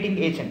ಫ್ಲೋರಿನೇಟಿಂಗ್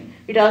agent.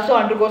 It also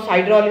undergoes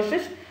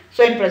hydrolysis.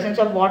 So in presence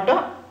of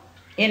water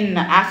in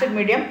acid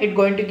medium it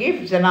going to give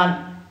xenon,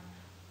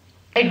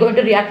 it going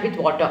to react with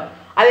water.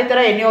 ಅದೇ ಥರ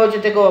NaO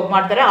ಜೊತೆಗೆ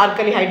ಮಾಡ್ತಾರೆ,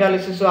 alkali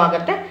ಹೈಡ್ರಾಲಿಸಿಸು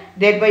ಆಗುತ್ತೆ.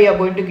 There by you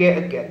going to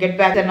get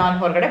back xenon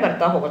ಹೊರಗಡೆ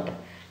ಬರ್ತಾ ಹೋಗುತ್ತೆ.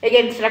 ಈಗ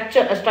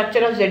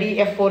structure of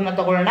Ze4ನ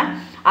ತಗೊಳ್ಳೋಣ.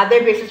 ಅದೇ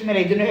ಬೇಸಿಸ್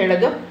ಮೇಲೆ ಇದನ್ನು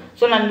ಹೇಳೋದು.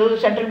 ಸೊ ನಂದು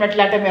ಸೆಂಟ್ರಲ್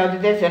ಮೆಟಲ್ ಆಟಮ್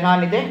ಯಾವುದಿದೆ,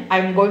 xenon ಇದೆ. I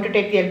am going to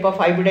take the help of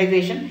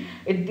hybridisation.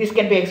 This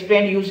can be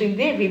explain using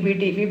the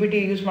VBT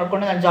use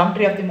ಮಾಡ್ಕೊಂಡು ನಾನು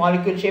geometry of the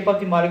molecule, shape of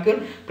the molecule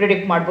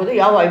predict ಮಾಡ್ಬೋದು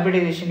ಯಾವ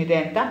hybridisation ಇದೆ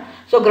ಅಂತ.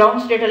 So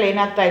ground ಸ್ಟೇಟಲ್ಲಿ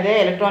ಏನಾಗ್ತಾ ಇದೆ,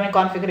 electronic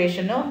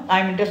configuration. I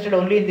am interested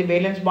only in the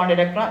valence bond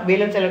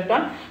valence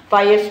electron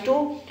 5s2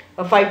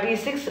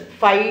 5p6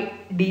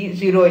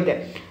 5d0 ಇದೆ.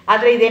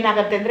 ಆದರೆ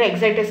ಇದೇನಾಗುತ್ತೆ ಅಂದರೆ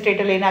ಎಕ್ಸೈಟೆಡ್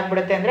ಸ್ಟೇಟಲ್ಲಿ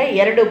ಏನಾಗ್ಬಿಡುತ್ತೆ ಅಂದರೆ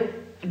ಎರಡು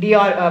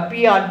ಪಿ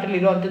ಆರ್ಬಿಟಲ್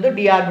ಇರುವಂಥದ್ದು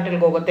ಡಿ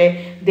ಆರ್ಬಿಟಲ್ಗೆ ಹೋಗುತ್ತೆ.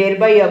 There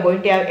by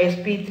going to have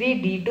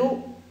sp3d2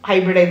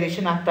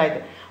 hybridisation ಆಗ್ತಾ ಇದೆ.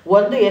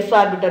 ಒಂದು S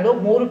orbital,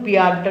 3 P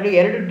orbital,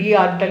 2 D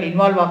orbital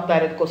involve ಆಗ್ತಾ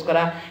ಇರೋದಕ್ಕೋಸ್ಕರ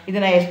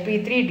ಇದನ್ನು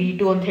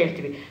sp3d2 ಅಂತ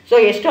ಹೇಳ್ತೀವಿ. ಸೊ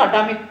ಎಷ್ಟು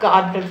ಅಟಾಮಿಕ್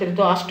ಆರ್ಬಿಟಲ್ಸ್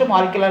ಇರುತ್ತೋ ಅಷ್ಟು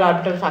ಮಾಲಿಕ್ಯುಲರ್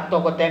ಆರ್ಬಿಟಲ್ಸ್ ಆಗ್ತಾ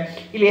ಹೋಗುತ್ತೆ.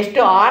 ಇಲ್ಲಿ ಎಷ್ಟು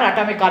 6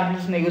 ಅಟಾಮಿಕ್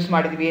ಆರ್ಬಿಟಲ್ಸ್ನ ಯೂಸ್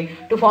ಮಾಡಿದ್ವಿ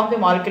to form the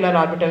molecular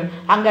orbital.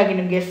 ಹಾಗಾಗಿ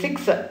ನಿಮಗೆ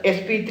 6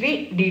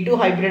 sp3d2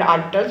 ಹೈಬ್ರಿಡ್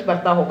ಆರ್ಬಿಟಲ್ಸ್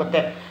ಬರ್ತಾ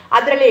ಹೋಗುತ್ತೆ.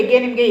 ಅದರಲ್ಲಿ ಹೇಗೆ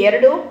ನಿಮಗೆ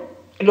 2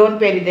 ಲೋನ್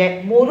ಪೇರ್ ಇದೆ,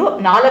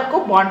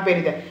 4 ಬಾಂಡ್ ಪೇರ್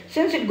ಇದೆ.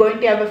 Since it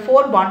going to have A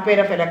 4 bond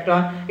pair of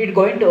electron, it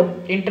going to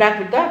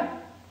interact with the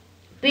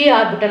p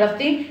orbital of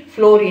the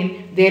fluorine,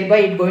 thereby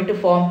it going to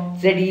form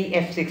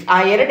ZeF6. ಆ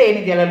ಎರಡು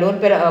ಏನಿದೆಯಲ್ಲ lone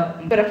pair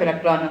of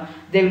electron,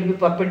 they will be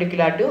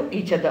perpendicular to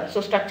each other. So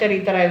structure ಈ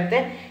ಥರ ಇರುತ್ತೆ.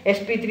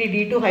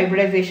 sp3d2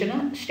 ಹೈಬ್ರಿಡೈಸೇಷನು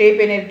step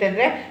ಏನಿರುತ್ತೆ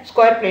ಅಂದರೆ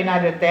square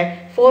planar ಇರುತ್ತೆ.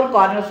 4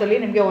 ಕಾರ್ನರ್ಸಲ್ಲಿ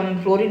ನಿಮಗೆ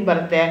ಒಂದೊಂದು ಫ್ಲೋರಿನ್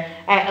ಬರುತ್ತೆ.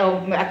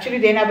 ಆ್ಯಕ್ಚುಲಿ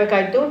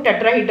ಇದೇನಾಗಬೇಕಾಯಿತು,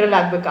 ಟೆಟ್ರಾಹೈಡ್ರಲ್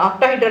ಆಗಬೇಕು,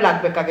 ಆಕ್ಟಾಹೈಡ್ರಲ್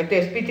ಆಗಬೇಕಾಗಿತ್ತು.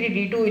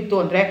 sp3d2 ಇತ್ತು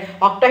ಅಂದರೆ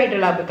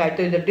ಆಕ್ಟಾಹೈಡ್ರಲ್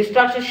ಆಗಬೇಕಾಯಿತು. ಇದು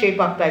ಡಿಸ್ಟಾರ್ಷನ್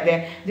ಶೇಪ್ ಆಗ್ತಾ ಇದೆ.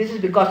 This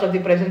is because of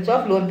the presence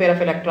of lone pair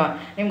of electron.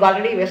 ನಿಮ್ಗೆ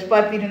ಆಲ್ರೆಡಿ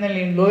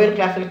ವೆಸ್ಪಾರ್ತಿನಲ್ಲಿ ಲೋಯರ್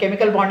ಕ್ಲಾಸಲ್ಲಿ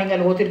ಕೆಮಿಕಲ್ ಬಾಂಡಿಂಗ್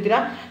ಅಲ್ಲಿ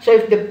ಓದಿರ್ತೀರಾ. So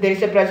if there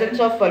is a presence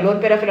of lone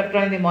pair of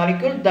electron in the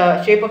molecule, the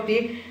shape of the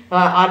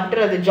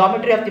orbital, the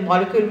geometry of the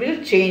molecule will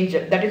change.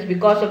 That is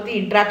because of the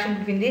interaction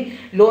between the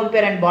lone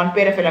pair and bond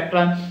pair of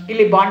electron.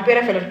 ಇಲ್ಲಿ bond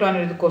pair of electron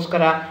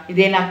ಇರೋದಕ್ಕೋಸ್ಕರ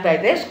ಇದೇನಾಗ್ತಾ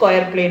ಇದೆ,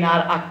 square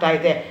planar ಆಗ್ತಾ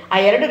ಇದೆ.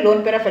 ಆ ಎರಡು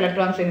lone pair of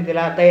electrons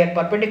ಏನಿದೆಯಲ್ಲ, they are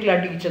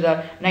perpendicular to each other,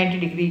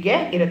 90 ಡಿಗ್ರಿಗೆ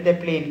ಇರುತ್ತೆ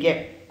ಪ್ಲೇನ್ಗೆ.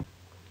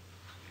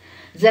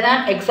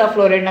 Xenon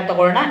ಎಕ್ಸಾಫ್ಲೋರೈಡ್ನ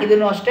ತಗೊಳ್ಳೋಣ.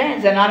 ಇದನ್ನು ಅಷ್ಟೇ,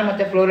 ಝೆನಾನ್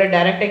ಮತ್ತು ಫ್ಲೋರೈಡ್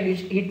ಡೈರೆಕ್ಟಾಗಿ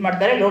ಹೀಟ್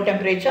ಮಾಡ್ತಾರೆ. ಲೋ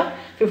ಟೆಂಪ್ರೇಚರ್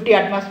 50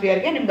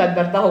 ಅಟ್ಮಾಸ್ಫಿಯರ್ಗೆ ನಿಮ್ಗೆ ಅದು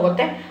ಬರ್ತಾ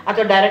ಹೋಗುತ್ತೆ.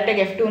 ಅಥವಾ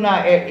ಡೈರೆಕ್ಟಾಗಿ F2ನ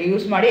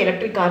ಯೂಸ್ ಮಾಡಿ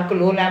electric arc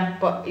low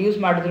lamp use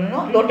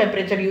ಮಾಡಿದ್ರು, ಲೋ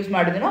ಟೆಂಪ್ರೇಚರ್ ಯೂಸ್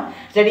ಮಾಡಿದ್ರು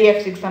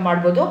ZeF6ನ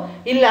ಮಾಡ್ಬೋದು.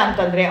 ಇಲ್ಲ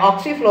ಅಂತಂದರೆ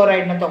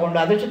ಆಕ್ಸಿಫ್ಲೋರೈಡ್ನ ತೊಗೊಂಡು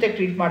ಅದ್ರ ಜೊತೆ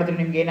ಟ್ರೀಟ್ ಮಾಡಿದ್ರು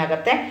ನಿಮ್ಗೆ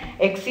ಏನಾಗುತ್ತೆ,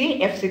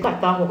 XeF6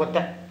 ಬರ್ತಾ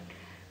ಹೋಗುತ್ತೆ.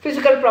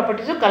 Physical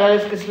properties: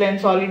 colourless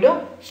crystalline solid,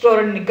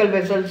 stored nickel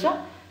vessels,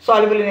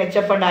 soluble in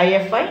HF and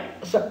IFI,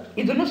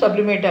 ಇದನ್ನು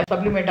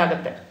ಸಬ್ಲಿಮೇಟ್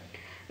ಆಗುತ್ತೆ.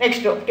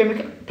 Next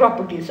chemical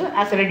properties: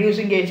 as a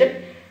reducing agent,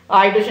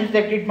 hydrogen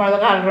ಜೊತೆ ಟ್ರೀಟ್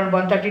ಮಾಡಿದಾಗ ಅರೌಂಡ್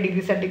 130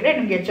 ಡಿಗ್ರಿ ಸೆಂಟಿಗ್ರೇಡ್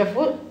ನಿಮಗೆ HF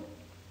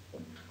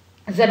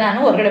ಝೆನಾನು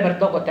ಹೊರಗಡೆ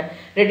ಬರ್ತಾ ಹೋಗುತ್ತೆ.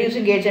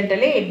 Reducing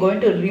ಏಜೆಂಟಲ್ಲಿ it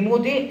going to remove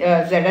the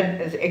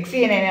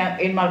Xe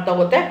ಏನು ಮಾಡ್ತಾ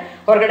ಹೋಗುತ್ತೆ,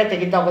 ಹೊರಗಡೆ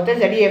ತೆಗಿತಾ ಹೋಗುತ್ತೆ.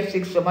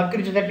 ZeF6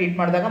 ಮರ್ಕ್ಯುರಿ ಜೊತೆ ಟ್ರೀಟ್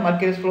ಮಾಡಿದಾಗ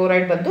ಮರ್ಕ್ಯುರಿಸ್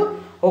ಫ್ಲೋರೈಡ್ ಬಂದು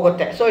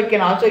ಹೋಗುತ್ತೆ. So it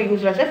can also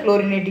use as A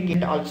ಫ್ಲೋರಿನೇಟಿಂಗ್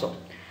agent also.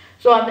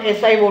 So ಅಂದರೆ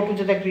SiO2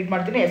 ಜೊತೆ ಟ್ರೀಟ್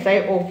ಮಾಡ್ತೀನಿ,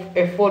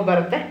 SiO4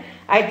 ಬರುತ್ತೆ.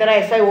 ಆ ಥರ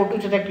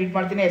SiO2 ಜೊತೆ ಟ್ರೀಟ್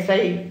ಮಾಡ್ತೀನಿ,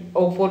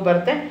 SiO4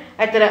 ಬರುತ್ತೆ.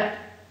 ಆ ಥರ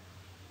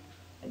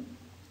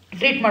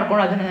ಟ್ರೀಟ್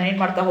ಮಾಡ್ಕೊಂಡು ಅದನ್ನು ನಾನು ಏನು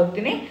ಮಾಡ್ತಾ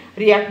ಹೋಗ್ತೀನಿ,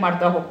 ರಿಯಾಕ್ಟ್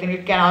ಮಾಡ್ತಾ ಹೋಗ್ತೀನಿ.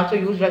 It can also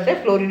use as A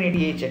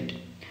ಫ್ಲೋರಿನೇಟಿಂಗ್ agent.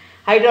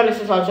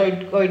 Hydrolysis also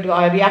it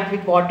react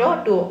with water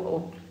to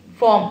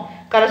form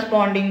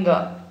corresponding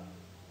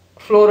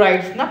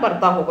ಫ್ಲೋರೈಡ್ಸ್ನ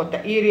ಬರ್ತಾ ಹೋಗುತ್ತೆ.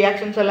 ಈ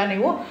ರಿಯಾಕ್ಷನ್ಸ್ ಎಲ್ಲ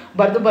ನೀವು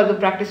ಬರೆದು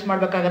ಪ್ರಾಕ್ಟೀಸ್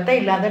ಮಾಡಬೇಕಾಗತ್ತೆ,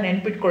 ಇಲ್ಲಾಂದರೆ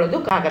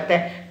ನೆನ್ಪಿಟ್ಕೊಳ್ಳೋದಕ್ಕಾಗತ್ತೆ.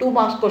 2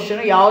 ಮಾರ್ಕ್ಸ್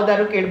ಕ್ವಶನ್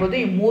ಯಾವ್ದಾದ್ರು ಕೇಳ್ಬೋದು.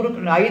 ಈ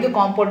 5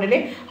 ಕಾಂಪೌಂಡಲ್ಲಿ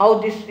how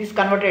this is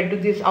converted to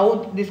this, how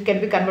this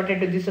can be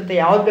converted to this ಅಂತ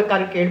ಯಾವ್ದು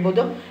ಬೇಕಾದ್ರೂ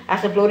ಕೇಳ್ಬೋದು.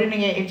 As A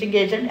ಫ್ಲೋರಿನೇಟಿಂಗ್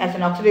agent, as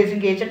N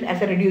oxidising agent,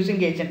 as A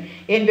reducing agent,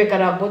 ಏನು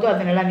ಬೇಕಾದ್ರೂ ಆಗ್ಬೋದು.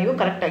 ಅದನ್ನೆಲ್ಲ ನೀವು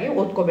ಕರೆಕ್ಟಾಗಿ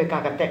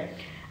ಓದ್ಕೋಬೇಕಾಗತ್ತೆ.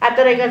 ಆ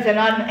ಥರ ಈಗ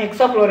ಝೆನಾನ್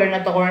ಹೆಕ್ಸಾಫ್ಲೋರೈಡ್ನ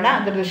ತೊಗೊಳ್ಳೋಣ.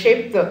 ಅದರದ್ದು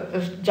ಶೇಪ್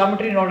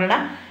ಜಾಮೆಟ್ರಿ ನೋಡೋಣ.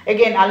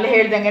 ಅಗೇನ್ ಅಲ್ಲೇ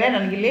ಹೇಳ್ದಂಗೆ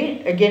ನನಗಿಲ್ಲಿ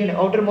ಅಗೇನ್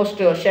ಔಟರ್ ಮೋಸ್ಟ್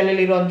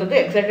ಶೆಲ್ಲಲ್ಲಿ ಇರುವಂಥದ್ದು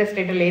ಎಕ್ಸೈಟೆಡ್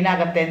ಸ್ಟೇಟಲ್ಲಿ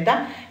ಏನಾಗುತ್ತೆ ಅಂತ,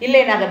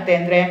 ಇಲ್ಲೇನಾಗುತ್ತೆ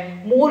ಅಂದರೆ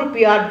 3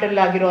 ಪಿ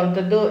ಆರ್ಬಿಟಲ್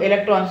ಆಗಿರುವಂಥದ್ದು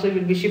electrons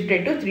will be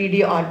shifted to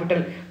 3D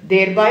orbital.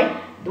 There by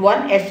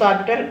 1 s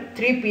orbital,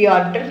 3 p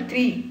orbital,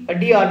 3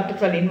 d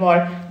orbitals ಅಲ್ಲಿ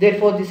involve. There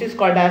four this is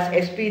called as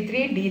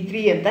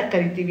sp3d3 ಅಂತ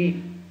ಕರಿತೀವಿ.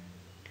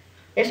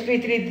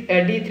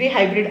 sp3d3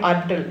 hybrid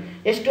orbital.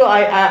 ಎಷ್ಟು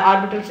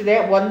orbitals ಇದೆ?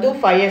 1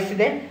 5s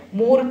ಇದೆ,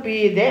 3 p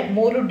ಇದೆ,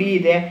 3 d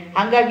ಇದೆ.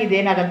 ಹಾಗಾಗಿ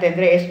ಇದೇನಾಗುತ್ತೆ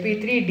ಅಂದರೆ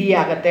sp3d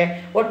ಆಗುತ್ತೆ.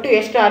 ಒಟ್ಟು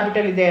ಎಷ್ಟು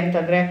ಆರ್ಬಿಟಲ್ ಇದೆ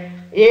ಅಂತಂದರೆ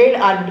 7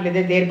 ಆರ್ಬಿಟಲ್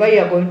ಇದೆ. There by you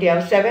are going to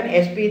have 7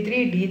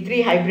 sp3d3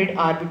 hybrid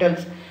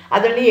orbitals.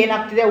 ಅದರಲ್ಲಿ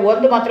ಏನಾಗ್ತಿದೆ,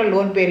 ಒಂದು ಮಾತ್ರ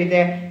ಲೋನ್ ಪೇರ್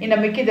ಇದೆ, ಇನ್ನು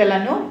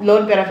ಮಿಕ್ಕಿದೆಲ್ಲನೂ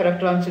ಲೋನ್ ಪೇರ್ ಆಫ್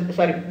ಎಲೆಕ್ಟ್ರಾನ್ಸ್,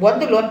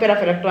 ಒಂದು ಲೋನ್ ಪೇರ್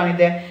ಆಫ್ ಎಲೆಕ್ಟ್ರಾನ್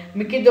ಇದೆ,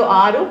 ಮಿಕ್ಕಿದ್ದು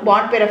 6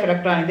 ಬಾಂಡ್ ಪೇರ್ ಆಫ್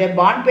ಎಲೆಕ್ಟ್ರಾನ್ ಇದೆ.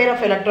 Bond pair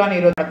of electron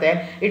ಇರೋದಂತೆ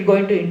it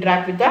going to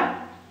interact with the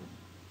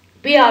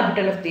p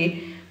orbital of the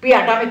p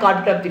atomic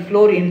orbital of the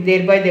fluorine.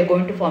 Thereby they are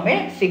going to form a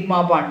sigma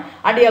bond,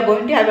 and you are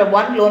going to have a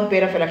 1 lone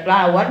pair of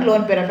electron. One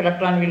lone pair of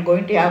electron will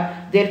going to have,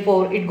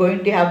 therefore it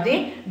going to have the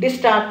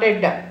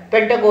distorted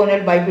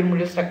pentagonal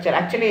bipyramidal structure.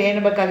 Actually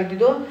ಏನು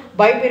ಬೇಕಾಗಿತ್ತು,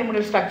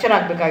 bipyramidal structure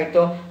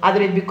ಆಗಬೇಕಾಗಿತ್ತು.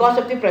 ಆದರೆ because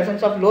of the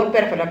presence of lone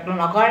pair of electron,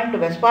 according to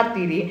Vespar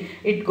theory,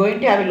 it going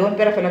to have a lone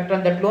pair of electron.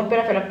 That lone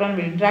pair of electron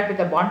will interact with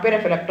the bond pair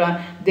of electron.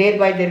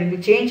 Thereby there will be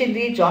change in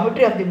the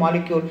geometry of the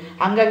molecule.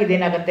 ಹಾಗಾಗಿ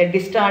ಇದೇನಾಗುತ್ತೆ,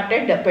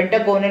 distorted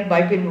pentagonal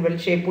bipyramidal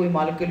shape ಈ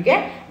ಮಾಲಿಕ್ಯೂಲ್ಗೆ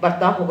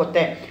ಬರ್ತಾ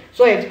ಹೋಗುತ್ತೆ.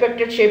 So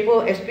expected shape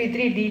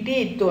sp3dt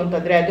ಇತ್ತು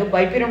ಅಂತಂದರೆ ಅದು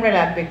ಬೈಪಿರಮಿಡಲ್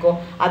ಆಗಬೇಕು.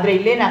 ಆದರೆ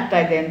ಇಲ್ಲೇನಾಗ್ತಾ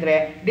ಇದೆ ಅಂದರೆ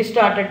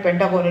ಡಿಸ್ಟಾರ್ಟೆಡ್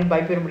ಪೆಂಟಾಗೋನಲ್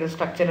ಬೈಪಿರಮಿಡಲ್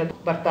ಸ್ಟ್ರಕ್ಚರ್ ಅದು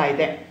ಬರ್ತಾ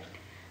ಇದೆ.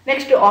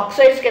 ನೆಕ್ಸ್ಟ್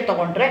ಆಕ್ಸೈಡ್ಸ್ಗೆ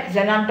ತೊಗೊಂಡ್ರೆ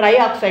ಝೆನಾನ್ ಟ್ರೈ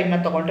ಆಕ್ಸೈಡ್ನ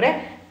ತೊಗೊಂಡ್ರೆ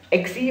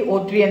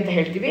XeO3 ಅಂತ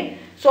ಹೇಳ್ತೀವಿ.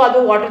 ಸೊ ಅದು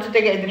ವಾಟರ್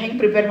ಜೊತೆಗೆ ಇದನ್ನು ಹೆಂಗೆ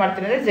ಪ್ರಿಪೇರ್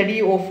ಮಾಡ್ತೀನಿ ಅಂದರೆ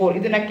ZeO4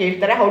 ಇದನ್ನು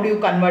ಕೇಳ್ತಾರೆ. How do you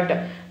convert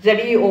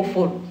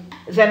ZeO4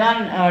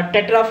 xenon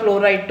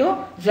ಟೆಟ್ರಾಫ್ಲೋರೈಡ್ to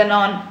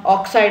xenon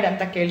oxide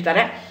ಅಂತ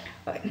ಕೇಳ್ತಾರೆ.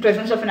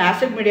 Presence of an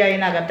acid media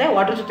ಏನಾಗುತ್ತೆ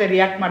ವಾಟರ್ ಜೊತೆ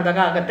ರಿಯಾಕ್ಟ್ ಮಾಡಿದಾಗ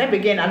ಆಗುತ್ತೆ.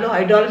 ಬಿಗೇನ್ ಅಲ್ಲೂ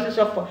hydrolysis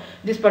of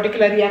this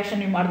particular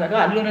reaction ನೀವು ಮಾಡಿದಾಗ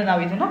ಅಲ್ಲೂ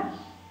ನಾವು ಇದನ್ನು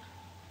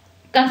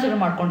ಕನ್ಸಿಡರ್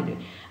ಮಾಡ್ಕೊಂಡಿದ್ವಿ.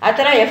 ಆ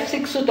ಥರ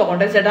F6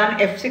 ತೊಗೊಂಡ್ರೆ ಝೆಡಾನ್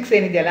F6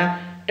 ಏನಿದೆಯಲ್ಲ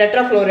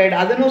ಟೆಟ್ರಾಫ್ಲೋರೈಡ್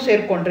ಅದನ್ನು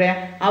ಸೇರಿಕೊಂಡ್ರೆ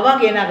ಅವಾಗ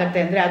ಏನಾಗುತ್ತೆ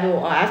ಅಂದರೆ ಅದು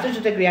ಆಸಿಡ್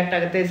ಜೊತೆಗೆ ರಿಯಾಕ್ಟ್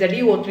ಆಗುತ್ತೆ,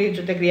 ZeO3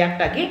 ಜೊತೆಗೆ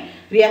ರಿಯಾಕ್ಟ್ ಆಗಿ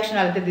ರಿಯಾಕ್ಷನ್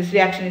ಆಗುತ್ತೆ. This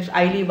reaction is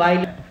ಐಲಿ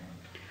while.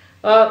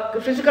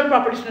 Physical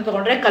ಪ್ರಾಪರ್ಟೀಸ್ನ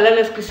ತೊಗೊಂಡ್ರೆ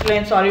ಕಲರ್ಲೆಸ್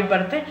ಕ್ರಿಸ್ಟಲೈನ್ ಸಾಲಿಡ್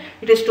ಬರುತ್ತೆ.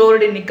 It is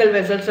stored in nickel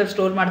vessels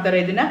store ಮಾಡ್ತಾರೆ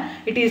ಇದನ್ನು.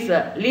 It is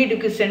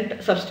ಲೀಡ್ಯುಕಿಸೆಂಟ್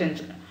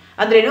substance.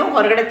 ಅಂದ್ರೇನು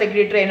ಹೊರಗಡೆ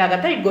ತೆಗೆದಿಟ್ರೆ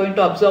ಏನಾಗುತ್ತೆ it going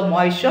to observe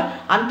moisture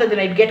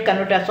ಅಂಥದ್ದನ್ನ it get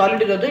convert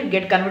solid ಇರೋದು it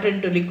get converted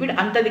into liquid.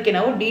 ಅಂಥದಕ್ಕೆ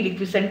ನಾವು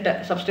ಡಿಲಿಕ್ವಿಸೆಂಟ್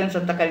substance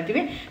ಅಂತ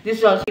ಕರಿತೀವಿ. This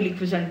is also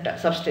ಲಿಕ್ವಿಸೆಂಟ್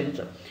substance.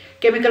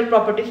 Chemical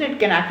properties it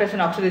can act as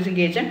an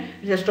oxidising agent.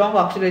 It's A strong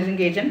oxidising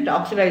agent.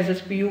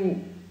 Oxidises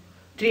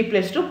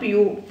Pu3+ to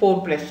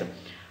Pu4+.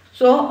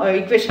 So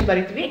equation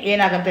ಬರಿತೀವಿ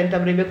ಏನಾಗುತ್ತೆ ಅಂತ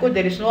ಬರೀಬೇಕು.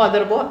 There is no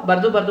other go.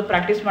 ಬರೆದು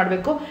practice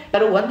ಮಾಡಬೇಕು.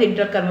 ಯಾರು ಒಂದು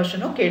ಇಂಟರ್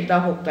ಕನ್ವರ್ಷನು ಕೇಳ್ತಾ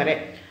ಹೋಗ್ತಾರೆ.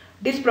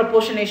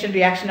 ಡಿಸ್ಪ್ರಪೋರ್ಷನೇಷನ್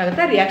ರಿಯಾಕ್ಷನ್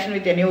ಆಗುತ್ತೆ. ರಿಯಾಕ್ಷನ್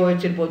ವಿತ್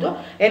NaOH ಇರ್ಬೋದು.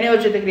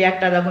 NaOH ಜೊತೆಗೆ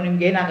ರಿಯಾಕ್ಟ್ ಆದಾಗ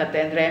ನಿಮ್ಗೆ ಏನಾಗುತ್ತೆ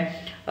ಅಂದರೆ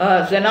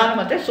ಝೆನಾನ್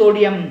ಮತ್ತು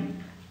ಸೋಡಿಯಂ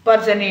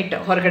ಪರ್ಸನೇಟ್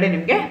ಹೊರಗಡೆ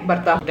ನಿಮಗೆ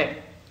ಬರ್ತಾ ಹೋಗುತ್ತೆ.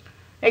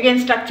 ಅಗೇನ್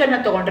ಸ್ಟ್ರಕ್ಚರ್ನ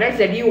ತೊಗೊಂಡ್ರೆ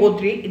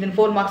ZeO3 ಇದನ್ನು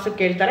 4 ಮಾರ್ಕ್ಸ್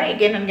ಕೇಳ್ತಾರೆ.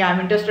 ಅಗೇನ್ ನನಗೆ I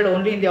am interested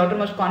only in the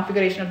outermost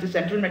configuration of the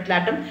central metal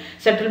atom.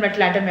 Central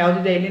metal atom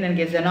ಯಾವುದಿದೆ ಇಲ್ಲಿ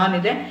ನನಗೆ ಝೆನಾನ್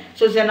ಇದೆ.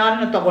 ಸೊ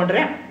ಝೆನಾನ್ನ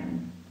ತೊಗೊಂಡ್ರೆ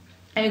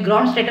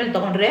ಗ್ರೌಂಡ್ ಸ್ಟೇಟಲ್ಲಿ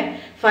ತೊಗೊಂಡ್ರೆ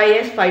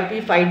 5s 5p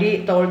 5d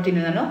ತೊಗೊಳ್ತೀನಿ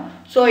ನಾನು.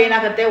 ಸೊ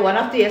ಏನಾಗುತ್ತೆ one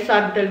of the S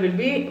orbital will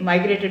be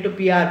migrated to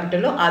P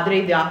orbital. ಆದರೆ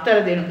ಇದು ಆಗ್ತಾ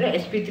ಇರೋದು ಏನಂದರೆ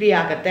sp3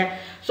 ಆಗುತ್ತೆ.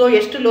 ಸೊ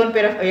ಎಷ್ಟು ಲೋನ್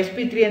ಪೇರ್ ಆಫ್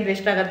sp3 ಅಂದರೆ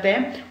ಎಷ್ಟಾಗುತ್ತೆ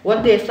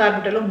ಒಂದು S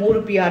orbital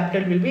 3 P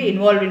orbital will be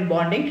involve in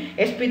bonding.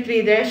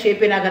 sp3 ಇದೆ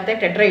ಶೇಪ್ ಏನಾಗುತ್ತೆ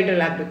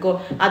ಟೆಟ್ರಾಹೈಡ್ರಲ್ ಆಗಬೇಕು.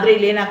 ಆದರೆ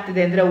ಇಲ್ಲಿ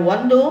ಏನಾಗ್ತಿದೆ ಅಂದರೆ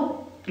ಒಂದು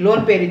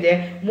ಲೋನ್ ಪೇರ್ ಇದೆ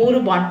 3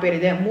 ಬಾಂಡ್ ಪೇರ್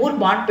ಇದೆ. 3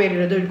 ಬಾಂಡ್ ಪೇರ್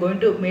ಇರೋದು it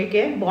going to make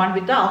A bond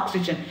with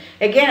oxygen.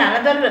 Again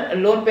another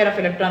lone pair of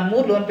electron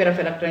 3 lone pair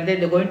of electron ಇದೆ.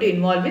 ಇದು going to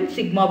involve in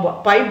sigma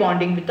pi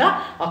bonding with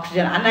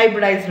oxygen.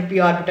 ಅನ್ಹೈಬ್ರಿಡೈಸ್ಡ್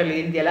P orbital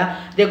ಇದೆಯಲ್ಲ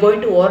they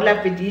going to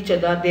overlap with each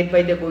other. There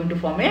by they going to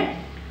form A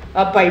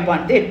pi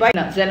bond. There by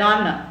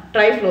xenon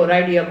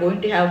ಟ್ರೈಫ್ಲೋರೈಡ್ you are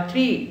going to have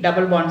 3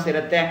 double bonds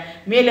ಇರುತ್ತೆ.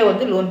 ಮೇಲೆ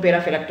ಒಂದು lone pair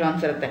of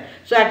electrons ಇರುತ್ತೆ.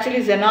 So actually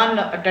xenon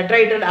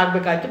tetrahedral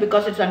ಆಗಬೇಕಾಯಿತು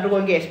because it's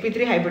undergoing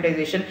sp3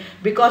 hybridisation.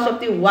 Because of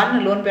the 1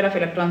 lone pair of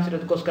electrons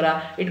ಇರೋದಕ್ಕೋಸ್ಕರ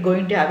it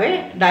going to have A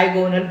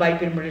diagonal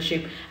ಬೈಪಿರಮಿಡಲ್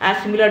shape as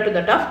similar to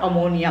that of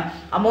ammonia.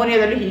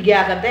 ಅಮೋನಿಯಾದಲ್ಲಿ ಹೀಗೆ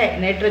ಆಗುತ್ತೆ.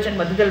 Nitrogen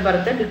ಮಧ್ಯದಲ್ಲಿ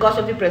ಬರುತ್ತೆ. Because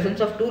of the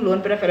presence of 2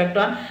 lone pair of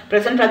electron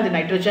present on the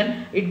nitrogen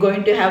it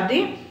going to have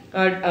the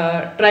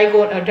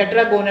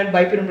tetragonal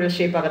ಬೈಪಿರಮಿಡಲ್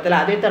shape ಆಗುತ್ತಲ್ಲ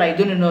ಅದೇ ಥರ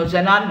ಇದನ್ನು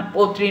xenon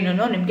O3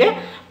 ನಿಮಗೆ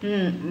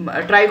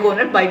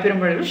trigonal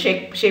ಬೈಪಿರಮಿಡಲ್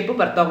shape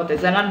ಬರ್ತಾ ಹೋಗುತ್ತೆ.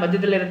 xenon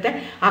ಮಧ್ಯದಲ್ಲಿರುತ್ತೆ.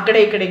 ಆ ಕಡೆ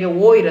ಈ ಕಡೆಗೆ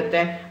O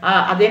ಇರುತ್ತೆ.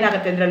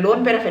 ಅದೇನಾಗುತ್ತೆ ಅಂದರೆ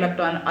ಲೋನ್ ಪೇರ್ ಆಫ್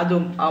ಎಲೆಕ್ಟ್ರಾನ್ ಅದು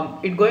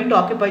it going to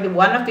occupy the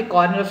one of the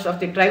corners of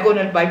the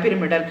trigonal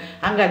ಬೈಪಿರಮಿಡಲ್.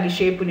 ಹಾಗಾಗಿ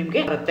ಶೇಪು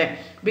ನಿಮಗೆ ಬರುತ್ತೆ.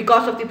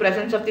 Because of the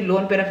presence of the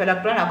lone pair of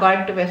electron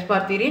according to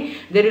ವೆಸ್ಪಾರ್ theory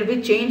there will be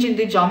change in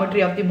the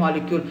geometry of the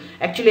molecule.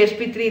 Actually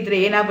sp3 ಇದ್ರೆ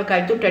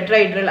ಏನಾಗಬೇಕಾಯಿತು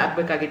tetrahedral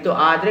ಆಗಬೇಕಾಗಿತ್ತು.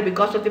 ಆದರೆ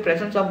because of the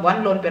presence of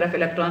 1 lone pair of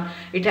electron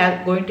it has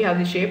going to have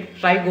the shape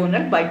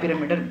trigonal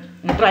bipyramidal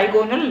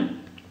trigonal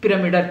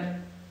pyramidal.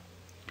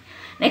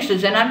 Next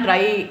xenon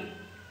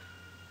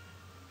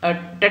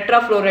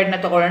ಟೆಟ್ರಾಫ್ಲೋರೈಡ್ ನ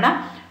ತಗೊಳ್ಳೋಣ.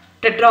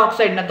 Tetra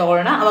oxide ನ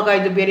ತಗೊಳ್ಳೋಣ. ಅವಾಗ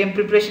ಇದು barium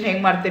preparation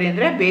ಹೆಂಗೆ ಮಾಡ್ತೀರಿ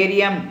ಅಂದರೆ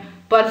barium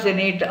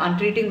ಪರ್ಸೆನೇಟ್ on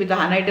treating with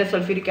anhydrous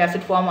sulfuric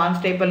acid form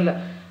unstable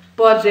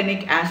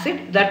perzenic acid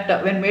that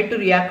when made to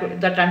react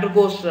that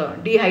undergoes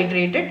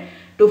dehydrated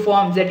to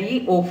form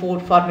ZeO4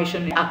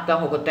 formation ಆಗ್ತಾ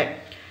ಹೋಗುತ್ತೆ.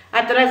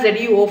 ಆ ಥರ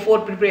ZeO4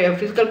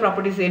 ಫಿಸಿಕಲ್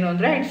ಪ್ರಾಪರ್ಟೀಸ್ ಏನು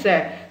ಅಂದರೆ it's A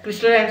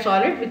crystalline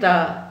solid with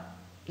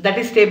that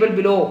is stable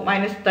below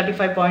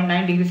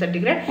 -35.9 degree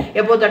centigrade.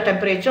 Above the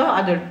temperature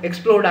ಅದು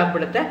explored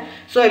ಆಗಿಬಿಡುತ್ತೆ.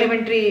 So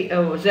elementary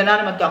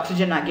xenon ಮತ್ತು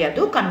oxygen ಆಗಿ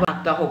ಅದು ಕನ್ವರ್ಟ್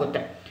ಆಗ್ತಾ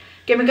ಹೋಗುತ್ತೆ.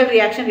 Chemical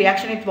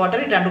reaction with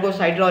water it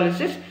undergoes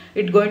hydrolysis.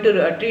 It going to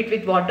treat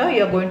with water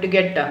you are going to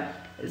get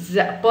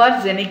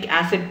ಪರ್ಸೆನಿಕ್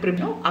acid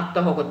ಪ್ರಿಮ್ನು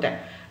ಆಗ್ತಾ ಹೋಗುತ್ತೆ.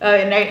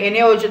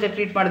 NaOH ಜೊತೆ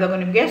ಟ್ರೀಟ್ ಮಾಡಿದಾಗ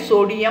ನಿಮಗೆ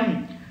ಸೋಡಿಯಂ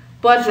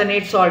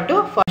ಪರ್ಸನೇಟ್ ಸಾಲ್ಟು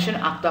ಫಾರ್ಮೇಷನ್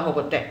ಆಗ್ತಾ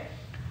ಹೋಗುತ್ತೆ.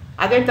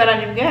 ಅದೇ ಥರ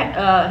ನಿಮಗೆ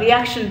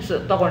ರಿಯಾಕ್ಷನ್ಸ್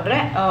ತೊಗೊಂಡ್ರೆ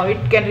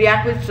it can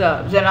react with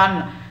xenon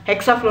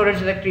ಹೆಕ್ಸಾಫ್ಲೋರೈಡ್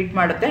ಜೊತೆ ಟ್ರೀಟ್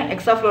ಮಾಡುತ್ತೆ.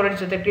 ಹೆಕ್ಸಾಫ್ಲೋರೈಡ್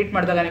ಜೊತೆ ಟ್ರೀಟ್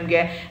ಮಾಡಿದಾಗ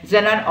ನಿಮಗೆ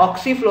xenon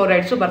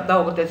ಆಕ್ಸಿಫ್ಲೋರೈಡ್ಸು ಬರ್ತಾ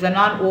ಹೋಗುತ್ತೆ.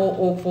 xenon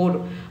O4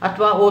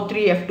 ಅಥವಾ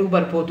O3F2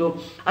 ಬರ್ಬೋದು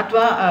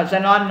ಅಥವಾ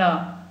xenon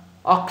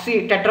ಆಕ್ಸಿ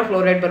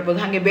ಟೆಟ್ರಾಫ್ಲೋರೈಡ್ ಬರ್ಬೋದು.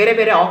 ಹಾಗೆ ಬೇರೆ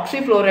ಬೇರೆ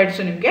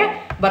ಆಕ್ಸಿಫ್ಲೋರೈಡ್ಸು ನಿಮಗೆ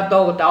ಬರ್ತಾ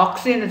ಹೋಗುತ್ತೆ.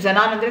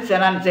 xenon ಅಂದರೆ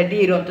xenon Ze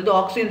ಇರುವಂಥದ್ದು,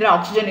 ಆಕ್ಸಿ ಅಂದರೆ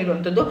ಆಕ್ಸಿಜನ್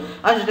ಇರುವಂಥದ್ದು,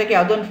 ಅದ್ರ ಜೊತೆಗೆ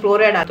ಯಾವುದೊಂದು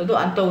ಫ್ಲೋರೈಡ್ ಆಗ್ತದ್ದು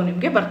ಅಂಥವು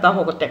ನಿಮಗೆ ಬರ್ತಾ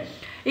ಹೋಗುತ್ತೆ.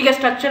 ಈಗ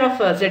ಸ್ಟ್ರಕ್ಚರ್ ಆಫ್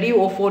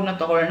ZeO4ನ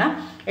ತಗೊಳ್ಳೋಣ.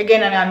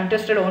 ಅಗೇನ್ ನಾನು am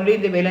interested only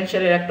the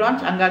ವೇಲೆನ್ಷಿಯಲ್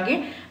electrons. ಹಂಗಾಗಿ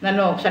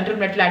ನಾನು ಸೆಂಟ್ರಲ್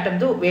ಮೆಟಲ್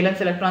ಆಟಮ್ದು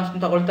ವೇಲೆನ್ಸ್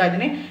ಎಲೆಕ್ಟ್ರಾನ್ಸ್ನ ತಗೊಳ್ತಾ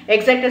ಇದ್ದೀನಿ.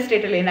 ಎಕ್ಸೈಟೆಡ್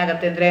ಸ್ಟೇಟಲ್ಲಿ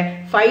ಏನಾಗುತ್ತೆ ಅಂದರೆ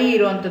 5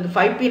 ಇರುವಂಥದ್ದು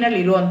 5p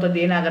ಇರುವಂಥದ್ದು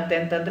ಏನಾಗುತ್ತೆ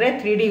ಅಂತಂದರೆ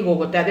 3Dಗೆ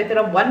ಹೋಗುತ್ತೆ. ಅದೇ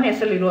ಥರ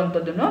 1s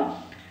ಇರುವಂಥದ್ದನ್ನು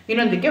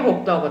ಇನ್ನೊಂದಕ್ಕೆ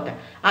ಹೋಗ್ತಾ ಹೋಗುತ್ತೆ.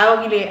 ಆವಾಗ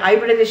ಇಲ್ಲಿ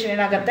ಹೈಬ್ರಿಡೈಸೇಷನ್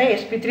ಏನಾಗುತ್ತೆ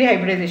sp3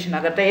 ಹೈಬ್ರಿಡೈಸೇಷನ್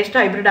ಆಗುತ್ತೆ. ಎಷ್ಟು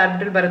ಹೈಬ್ರಿಡ್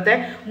ಆರ್ಬಿಟಲ್ ಬರುತ್ತೆ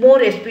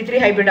 3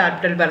 sp3 ಹೈಬ್ರಿಡ್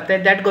ಆರ್ಬಿಟಲ್ ಬರುತ್ತೆ.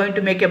 That going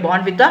to make A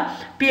bond with the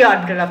p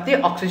orbital of the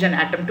oxygen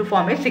atom to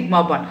form A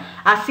sigma bond.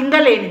 ಆ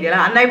ಸಿಂಗಲ್ ಏನಿದೆಯಲ್ಲ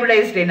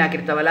ಅನ್ಹೈಬ್ರಿಡೈಸ್ಡ್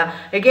ಏನಾಗಿರ್ತಾವಲ್ಲ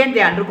again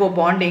they undergo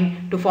bonding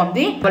to form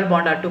the double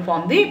bond R to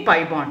form the pi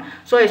bond.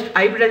 So ಎಷ್ಟು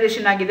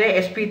hybridisation ಆಗಿದೆ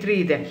sp3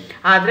 ಇದೆ.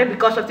 ಆದರೆ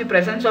because of the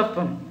presence of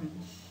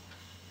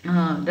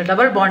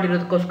double bond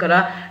ಇರೋದಕ್ಕೋಸ್ಕರ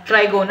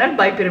trigonal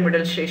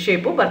ಬೈಪಿರಮಿಡಲ್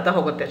shape ಬರ್ತಾ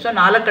ಹೋಗುತ್ತೆ. So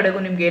 4 ಕಡೆಗೂ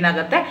ನಿಮ್ಗೆ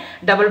ಏನಾಗುತ್ತೆ,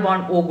 ಡಬಲ್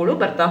ಬಾಂಡ್ ಓಗಳು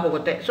ಬರ್ತಾ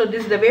ಹೋಗುತ್ತೆ. So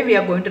this the way we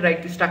are going to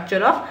right the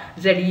structure of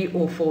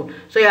ZeO4.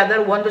 So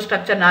ಯಾವ್ದಾದ್ರು ಒಂದು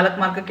ಸ್ಟ್ರಕ್ಚರ್ 4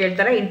 ಮಾರ್ಕ್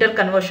ಕೇಳ್ತಾರೆ, ಇಂಟರ್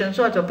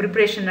ಕನ್ವರ್ಷನ್ಸು ಅಥವಾ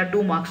ಪ್ರಿಪ್ರೇಷನ್ನ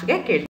 2 ಮಾರ್ಕ್ಸ್ಗೆ ಕೇಳ್ತಾರೆ.